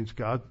nothing means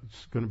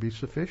God's going to be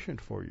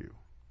sufficient for you.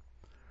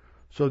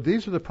 So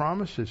these are the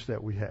promises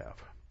that we have.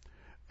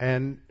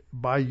 And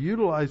by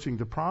utilizing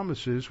the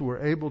promises,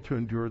 we're able to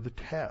endure the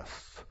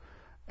tests.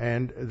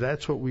 And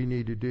that's what we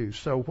need to do.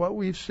 So what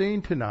we've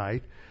seen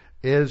tonight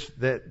is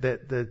that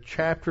the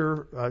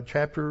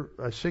chapter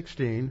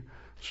 16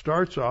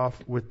 starts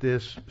off with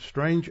this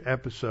strange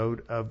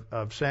episode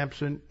of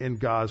Samson in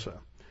Gaza.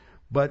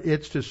 But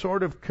it's to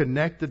sort of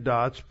connect the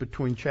dots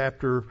between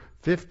chapter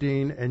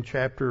 15 and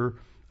chapter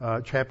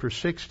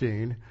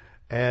 16,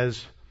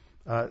 as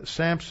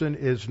Samson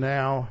is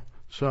now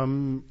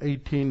some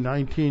 18,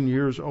 19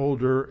 years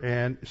older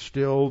and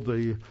still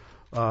the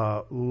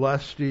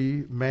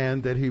lusty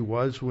man that he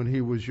was when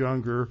he was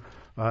younger,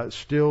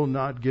 still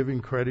not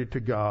giving credit to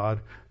God,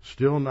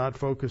 still not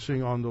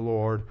focusing on the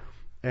Lord,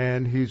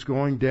 and he's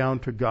going down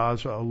to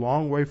Gaza, a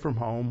long way from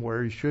home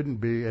where he shouldn't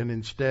be, and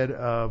instead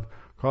of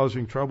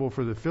causing trouble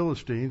for the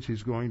Philistines,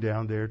 he's going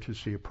down there to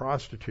see a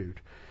prostitute.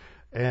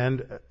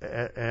 And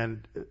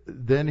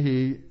then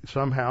he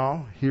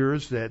somehow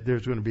hears that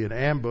there's going to be an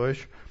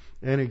ambush,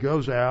 and he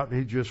goes out and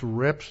he just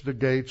rips the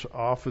gates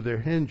off of their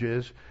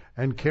hinges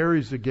and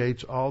carries the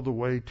gates all the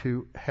way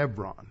to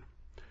Hebron.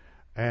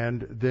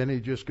 And then he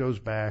just goes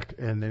back,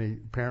 and then he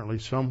apparently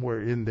somewhere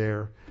in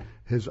there,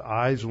 his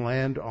eyes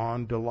land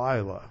on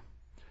Delilah,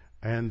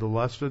 and the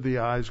lust of the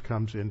eyes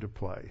comes into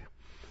play.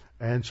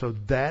 And so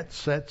that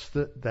sets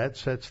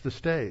the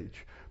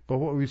stage. But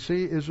what we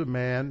see is a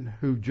man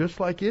who, just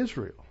like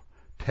Israel,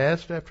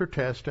 test after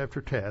test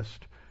after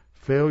test,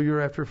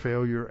 failure after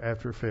failure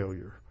after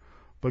failure.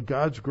 But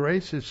God's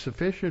grace is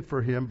sufficient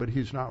for him, but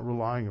he's not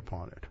relying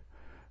upon it.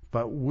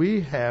 But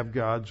we have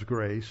God's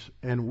grace,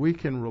 and we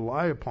can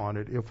rely upon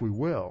it if we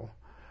will.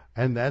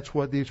 And that's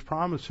what these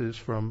promises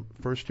from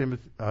 1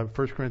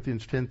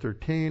 Corinthians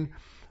 10:13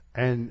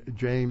 and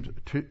James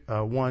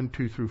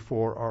 1:2-4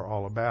 are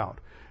all about.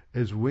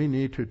 Is we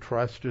need to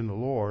trust in the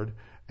Lord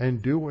and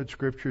do what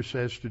Scripture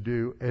says to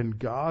do, and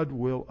God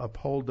will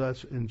uphold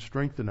us and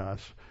strengthen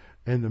us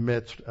in the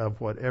midst of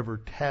whatever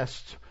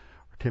tests,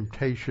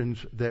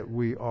 temptations that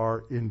we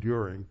are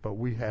enduring. But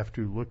we have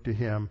to look to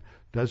Him.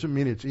 Doesn't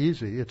mean it's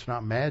easy, it's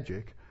not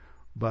magic,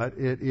 but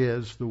it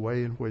is the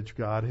way in which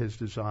God has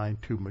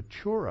designed to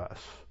mature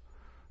us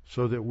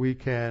so that we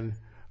can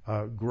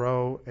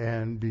grow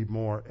and be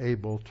more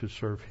able to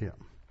serve Him.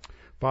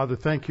 Father,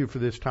 thank you for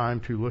this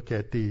time to look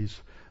at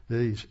these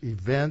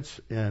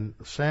events in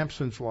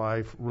Samson's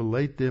life,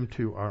 relate them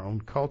to our own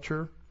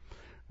culture,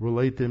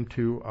 relate them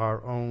to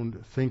our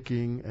own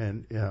thinking,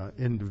 and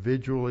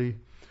individually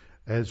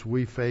as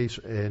we face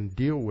and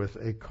deal with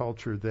a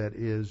culture that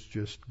is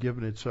just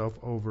given itself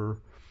over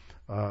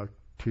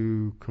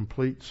to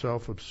complete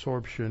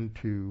self-absorption,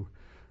 to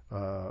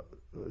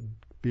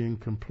being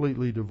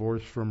completely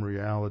divorced from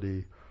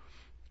reality.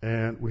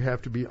 And we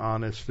have to be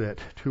honest that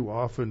too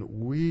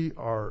often we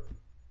are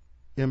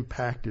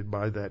impacted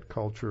by that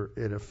culture.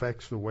 It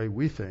affects the way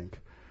we think,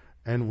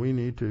 and we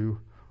need to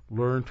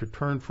learn to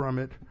turn from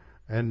it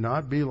and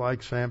not be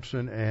like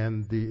Samson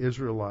and the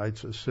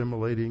Israelites,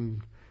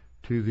 assimilating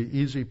to the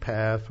easy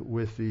path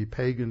with the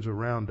pagans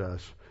around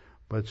us,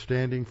 but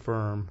standing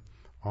firm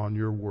on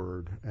your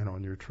word and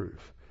on your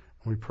truth.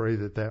 We pray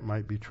that that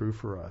might be true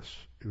for us.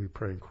 We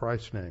pray in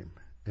Christ's name.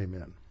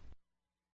 Amen.